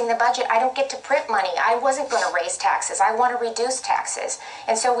balancing the budget. I don't get to print money. I wasn't going to raise taxes. I want to reduce taxes.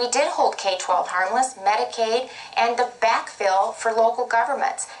 And so we did hold K-12 harmless, Medicaid, and the backfill for local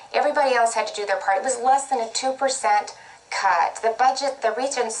governments. Everybody else had to do their part. It was less than a 2% cut. The budget, the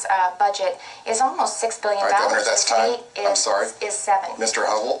region's budget is almost $6 billion. All right, Governor, that's time. I'm sorry. Is 7. Mr.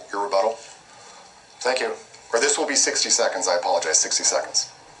 Hubbell, your rebuttal. Thank you. Or this will be 60 seconds. I apologize. 60 seconds.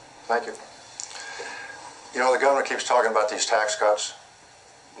 Thank you. You know, the governor keeps talking about these tax cuts.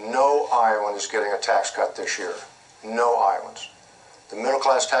 No Iowan is getting a tax cut this year. No Iowans. The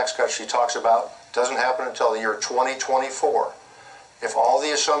middle-class tax cut she talks about doesn't happen until the year 2024. If all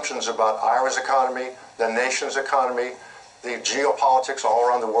the assumptions about Iowa's economy, the nation's economy, the geopolitics all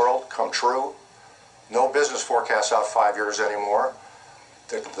around the world come true, no business forecasts out 5 years anymore.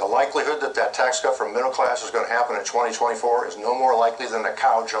 The likelihood that that tax cut for middle class is going to happen in 2024 is no more likely than a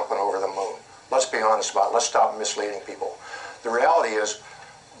cow jumping over the moon. Let's be honest about it. Let's stop misleading people. The reality is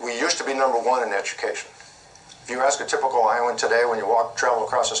we used to be #1 in education. If you ask a typical Iowan today when you travel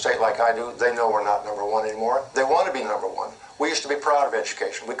across the state like I do, they know we're not #1 anymore. They want to be #1. We used to be proud of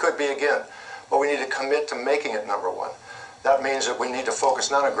education. We could be again, but we need to commit to making it #1. That means that we need to focus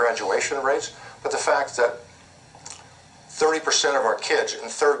not on graduation rates, but the fact that 30% of our kids in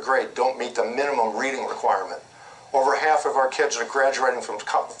 3rd grade don't meet the minimum reading requirement. Over half of our kids that are graduating from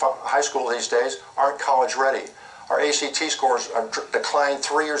high school these days aren't college ready. Our ACT scores are declined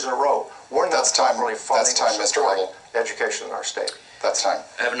 3 years in a row. We're not properly funding or supporting education in our state. That's time.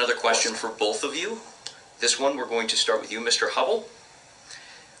 I have another question for both of you. This one, we're going to start with you, Mr. Hubbell.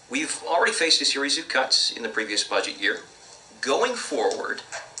 We've already faced a series of cuts in the previous budget year. Going forward,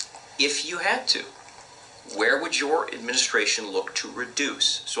 if you had to, where would your administration look to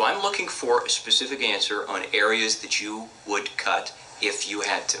reduce? So I'm looking for a specific answer on areas that you would cut if you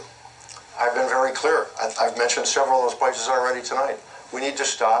had to. I've been very clear. I've mentioned several of those places already tonight. We need to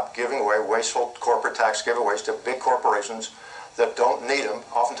stop giving away wasteful corporate tax giveaways to big corporations that don't need them,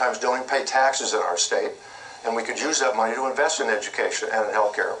 oftentimes don't even pay taxes in our state, and we could use that money to invest in education and in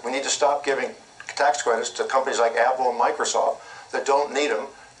healthcare. We need to stop giving tax credits to companies like Apple and Microsoft that don't need them,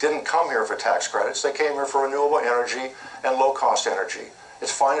 didn't come here for tax credits. They came here for renewable energy and low-cost energy.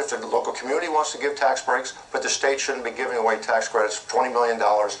 It's fine if the local community wants to give tax breaks, but the state shouldn't be giving away tax credits, $20 million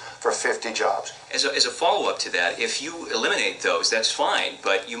for 50 jobs. As a follow-up to that, if you eliminate those, that's fine,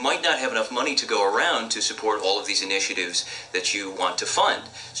 but you might not have enough money to go around to support all of these initiatives that you want to fund.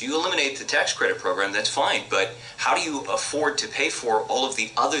 So you eliminate the tax credit program, that's fine, but how do you afford to pay for all of the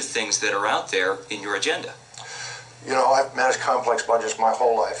other things that are out there in your agenda? You know, I've managed complex budgets my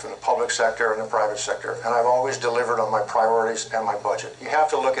whole life in the public sector and the private sector, and I've always delivered on my priorities and my budget. You have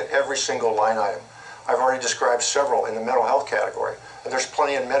to look at every single line item. I've already described several in the mental health category, and there's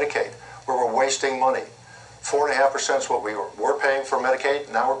plenty in Medicaid where we're wasting money. 4.5% is what we were paying for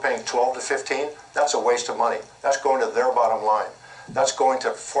Medicaid. Now we're paying 12 to 15. That's a waste of money. That's going to their bottom line. That's going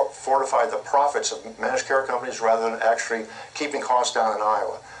to fortify the profits of managed care companies rather than actually keeping costs down in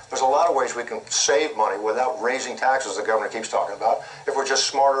Iowa. There's a lot of ways we can save money without raising taxes, the governor keeps talking about, if we're just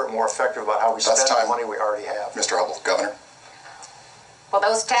smarter and more effective about how we spend the money we already have. Mr. Hubbell, Governor. Well,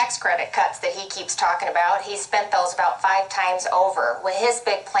 those tax credit cuts that he keeps talking about, he spent those about 5 times over. Well, his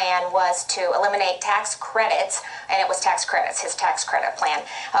big plan was to eliminate tax credits, and it was tax credits, his tax credit plan,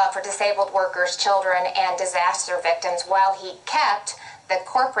 for disabled workers, children, and disaster victims, while he kept the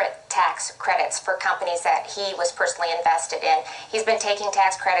corporate tax credits for companies that he was personally invested in. He's been taking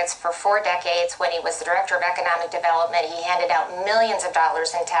tax credits for 4 decades. When he was the Director of Economic Development, he handed out millions of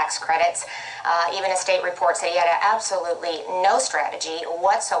dollars in tax credits. Even a state report said he had absolutely no strategy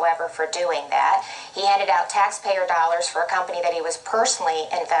whatsoever for doing that. He handed out taxpayer dollars for a company that he was personally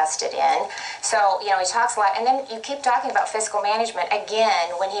invested in. So, you know, he talks a lot. And then you keep talking about fiscal management.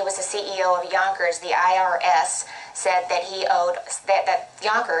 Again, when he was the CEO of Yonkers, the IRS said that he owed, that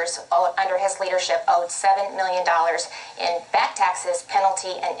Yonkers, under his leadership, owed $7 million in back taxes,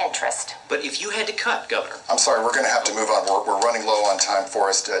 penalty, and interest. But if you had to cut, Governor. I'm sorry, we're going to have to move on. We're running low on time,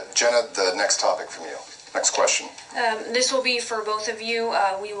 Forrest. Jenna, the next topic from you. Next question. This will be for both of you.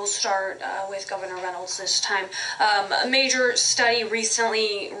 We will start with Governor Reynolds this time. A major study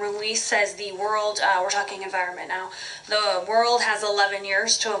recently released says the world, we're talking environment now, the world has 11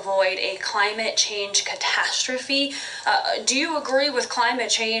 years to avoid a climate change catastrophe. Do you agree with climate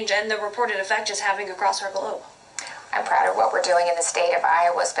change and the reported effect it's having across our globe? I'm proud of what we're doing in the state of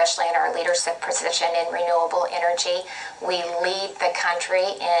Iowa, especially in our leadership position in renewable energy. We lead the country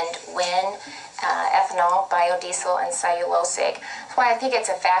in wind, ethanol, biodiesel, and cellulosic. That's why I think it's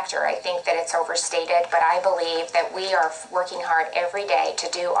a factor. I think that it's overstated, but I believe that we are working hard every day to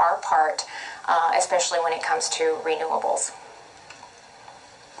do our part, especially when it comes to renewables.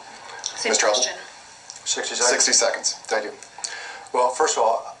 Same Mr. question. 60 seconds? 60 seconds. Thank you. Well, first of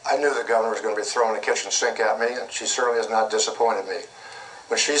all, I knew the governor was going to be throwing the kitchen sink at me, and she certainly has not disappointed me.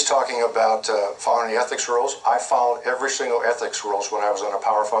 When she's talking about following the ethics rules, I followed every single ethics rules when I was on a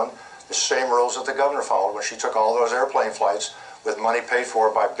power fund, the same rules that the governor followed when she took all those airplane flights with money paid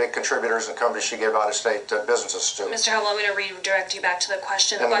for by big contributors and companies she gave out-of-state businesses to. Mr. Hubbell, I'm going to redirect you back to the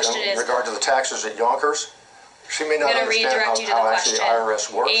question. The question is, in regard to the taxes at Yonkers, she may not I'm going to understand redirect you to how the actually question. the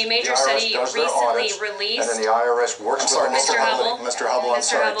IRS works. A major the IRS study does their recently audits, released. and then the IRS works I'm sorry, with Mr. Hubbell. Mr. Hubbell, I'm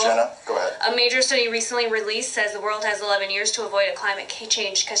sorry. Jenna, go ahead. A major study recently released says the world has 11 years to avoid a climate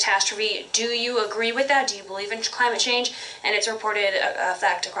change catastrophe. Do you agree with that? Do you believe in climate change and its reported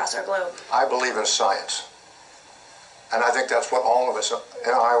effect across our globe? I believe in science. And I think that's what all of us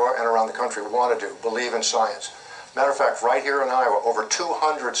in Iowa and around the country want to do, believe in science. Matter of fact, right here in Iowa, over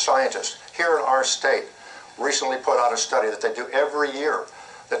 200 scientists here in our state recently put out a study that they do every year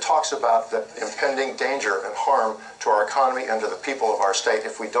that talks about the impending danger and harm to our economy and to the people of our state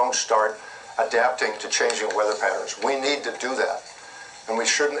if we don't start adapting to changing weather patterns. We need to do that, and we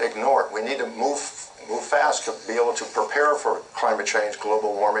shouldn't ignore it. We need to move fast to be able to prepare for climate change,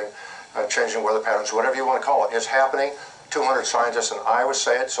 global warming, changing weather patterns, whatever you want to call it. It's happening. 200 scientists in Iowa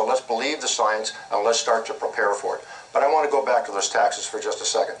say it, so let's believe the science and let's start to prepare for it. But I want to go back to those taxes for just a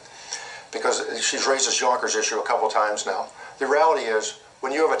second, because she's raised this Yonkers issue a couple times now. The reality is,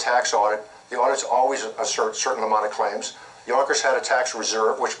 when you have a tax audit, the audits always assert a certain amount of claims. Yonkers had a tax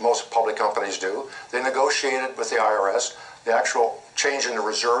reserve, which most public companies do. They negotiated with the IRS. The actual change in the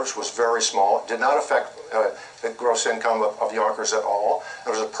reserves was very small. It did not affect the gross income of Yonkers at all. It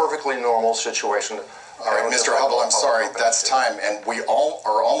was a perfectly normal situation. All right, Mr. Hubbell, I'm sorry, that's time, and we all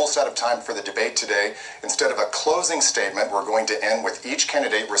are almost out of time for the debate today. Instead of a closing statement, we're going to end with each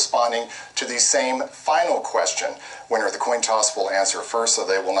candidate responding to the same final question. Winner of the coin toss will answer first, so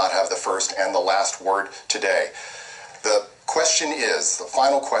they will not have the first and the last word today. The question is, the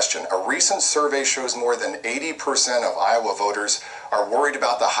final question, a recent survey shows more than 80% of Iowa voters are worried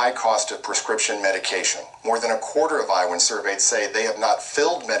about the high cost of prescription medication. More than a quarter of Iowans surveyed say they have not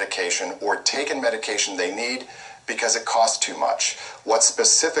filled medication or taken medication they need because it costs too much. What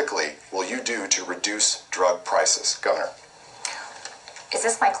specifically will you do to reduce drug prices? Governor. Is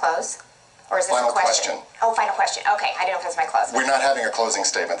this my close? Or is this Final a question? Oh, final question. Okay, I didn't know if it was my close. We're not having a closing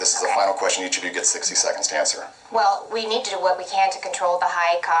statement. This is a final question. Each of you gets 60 seconds to answer. Well, we need to do what we can to control the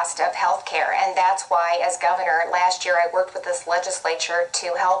high cost of health care, and that's why, as governor, last year I worked with this legislature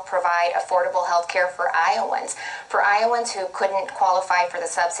to help provide affordable health care for Iowans. For Iowans who couldn't qualify for the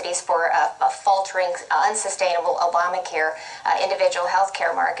subsidies for a faltering, unsustainable Obamacare individual health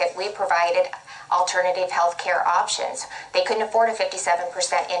care market, we provided alternative health care options. They couldn't afford a 57%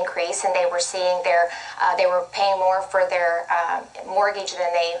 increase, and they were seeing they were paying more for their mortgage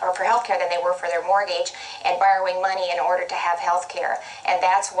or for health care than they were for their mortgage, and borrowing money in order to have health care. And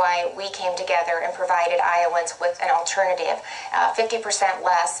that's why we came together and provided Iowans with an alternative, 50%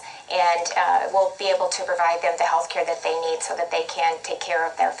 less, and we'll be able to provide them the health care that they need so that they can take care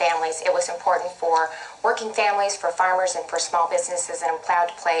of their families. It was important for working families, for farmers, and for small businesses, and I'm proud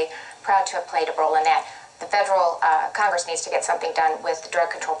to have played a role in that. The federal Congress needs to get something done with the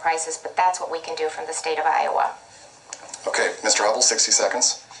drug control prices, but that's what we can do from the state of Iowa. Okay, Mr. Hubbell, 60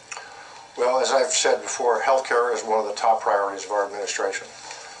 seconds. Well, as I've said before, health care is one of the top priorities of our administration.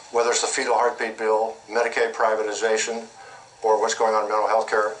 Whether it's the fetal heartbeat bill, Medicaid privatization, or what's going on in mental health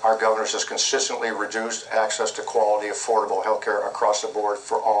care, our governor has consistently reduced access to quality, affordable health care across the board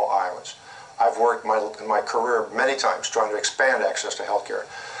for all Iowans. I've worked in my career many times trying to expand access to health care.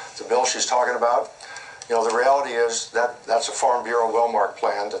 The bill she's talking about, you know, the reality is that that's a Farm Bureau well-marked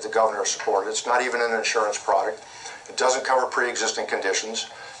plan that the governor supported. It's not even an insurance product. It doesn't cover pre-existing conditions.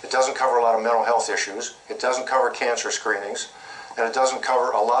 It doesn't cover a lot of mental health issues. It doesn't cover cancer screenings. And it doesn't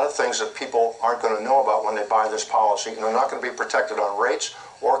cover a lot of things that people aren't going to know about when they buy this policy. And they're not going to be protected on rates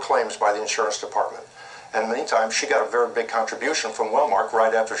or claims by the insurance department. And in the meantime, she got a very big contribution from Wellmark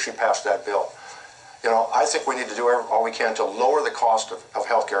right after she passed that bill. You know, I think we need to do all we can to lower the cost of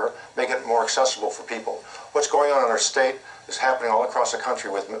health care, make it more accessible for people. What's going on in our state is happening all across the country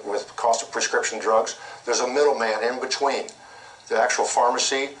with the cost of prescription drugs. There's a middleman in between the actual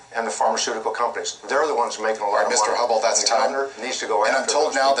pharmacy and the pharmaceutical companies. They're the ones making a lot of money. Mr. Hubbell, that's time. Needs to go and I'm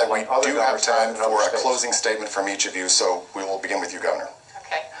told now that we do have time for a states. closing statement from each of you, so we will begin with you, Governor.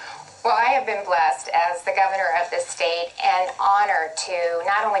 Okay. Well, I have been blessed as the governor of this state and honored to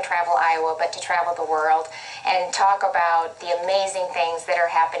not only travel Iowa, but to travel the world and talk about the amazing things that are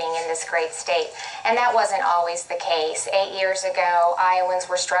happening in this great state. And that wasn't always the case. 8 years ago, Iowans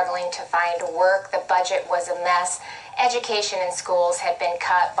were struggling to find work. The budget was a mess. Education in schools had been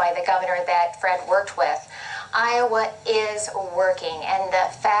cut by the governor that Fred worked with. Iowa is working, and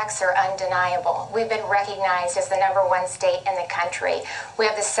the facts are undeniable. We've been recognized as the #1 state in the country. We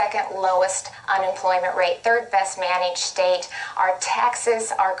have the second lowest unemployment rate, third best managed state. Our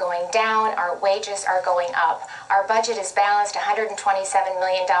taxes are going down, our wages are going up. Our budget is balanced, $127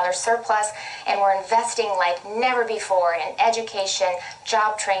 million surplus, and we're investing like never before in education,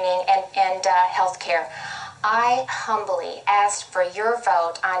 job training, and health care. I humbly asked for your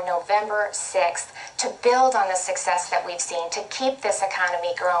vote on November 6th to build on the success that we've seen, to keep this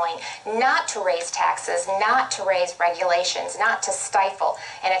economy growing, not to raise taxes, not to raise regulations, not to stifle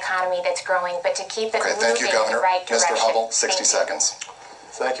an economy that's growing, but to keep it moving in the right direction. Mr. Hubbell, 60 seconds.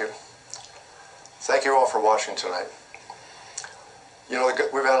 Thank you. Thank you all for watching tonight. You know,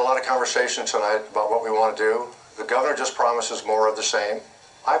 we've had a lot of conversation tonight about what we want to do. The governor just promises more of the same.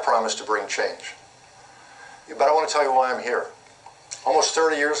 I promise to bring change. But I want to tell you why I'm here. Almost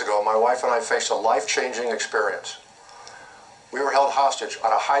 30 years ago, my wife and I faced a life-changing experience. We were held hostage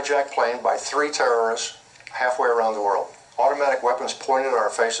on a hijacked plane by 3 terrorists halfway around the world. Automatic weapons pointed at our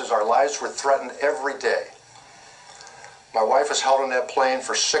faces. Our lives were threatened every day. My wife was held on that plane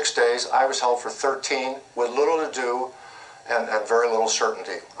for 6 days. I was held for 13 with little to do and very little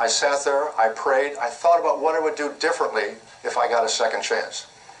certainty. I sat there, I prayed, I thought about what I would do differently if I got a second chance.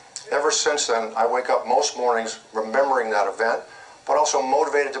 Ever since then, I wake up most mornings remembering that event, but also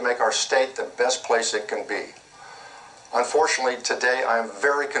motivated to make our state the best place it can be. Unfortunately, today I am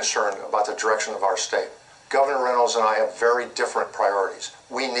very concerned about the direction of our state. Governor Reynolds and I have very different priorities.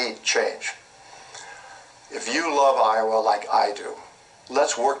 We need change. If you love Iowa like I do,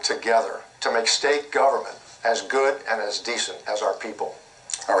 let's work together to make state government as good and as decent as our people.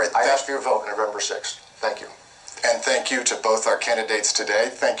 All right. I ask for your vote November 6th. Thank you. And thank you to both our candidates today.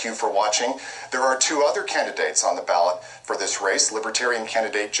 Thank you for watching. There are two other candidates on the ballot for this race, Libertarian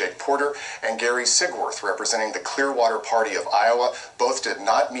candidate Jake Porter and Gary Sigworth, representing the Clearwater Party of Iowa. Both did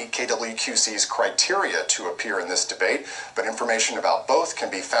not meet KWQC's criteria to appear in this debate, but information about both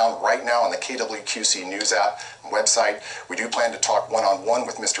can be found right now on the KWQC News app and website. We do plan to talk one-on-one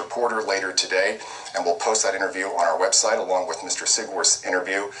with Mr. Porter later today, and we'll post that interview on our website along with Mr. Sigworth's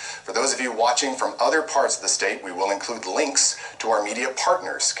interview. For those of you watching from other parts of the state, we will include links to our media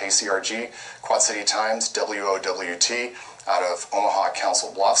partners, KCRG, Quad City Times, WOWT out of Omaha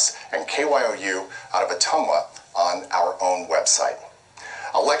Council Bluffs, and KYOU out of Ottumwa on our own website.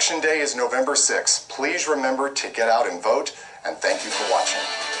 Election Day is November 6th. Please remember to get out and vote, and thank you for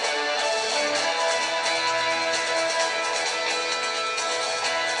watching.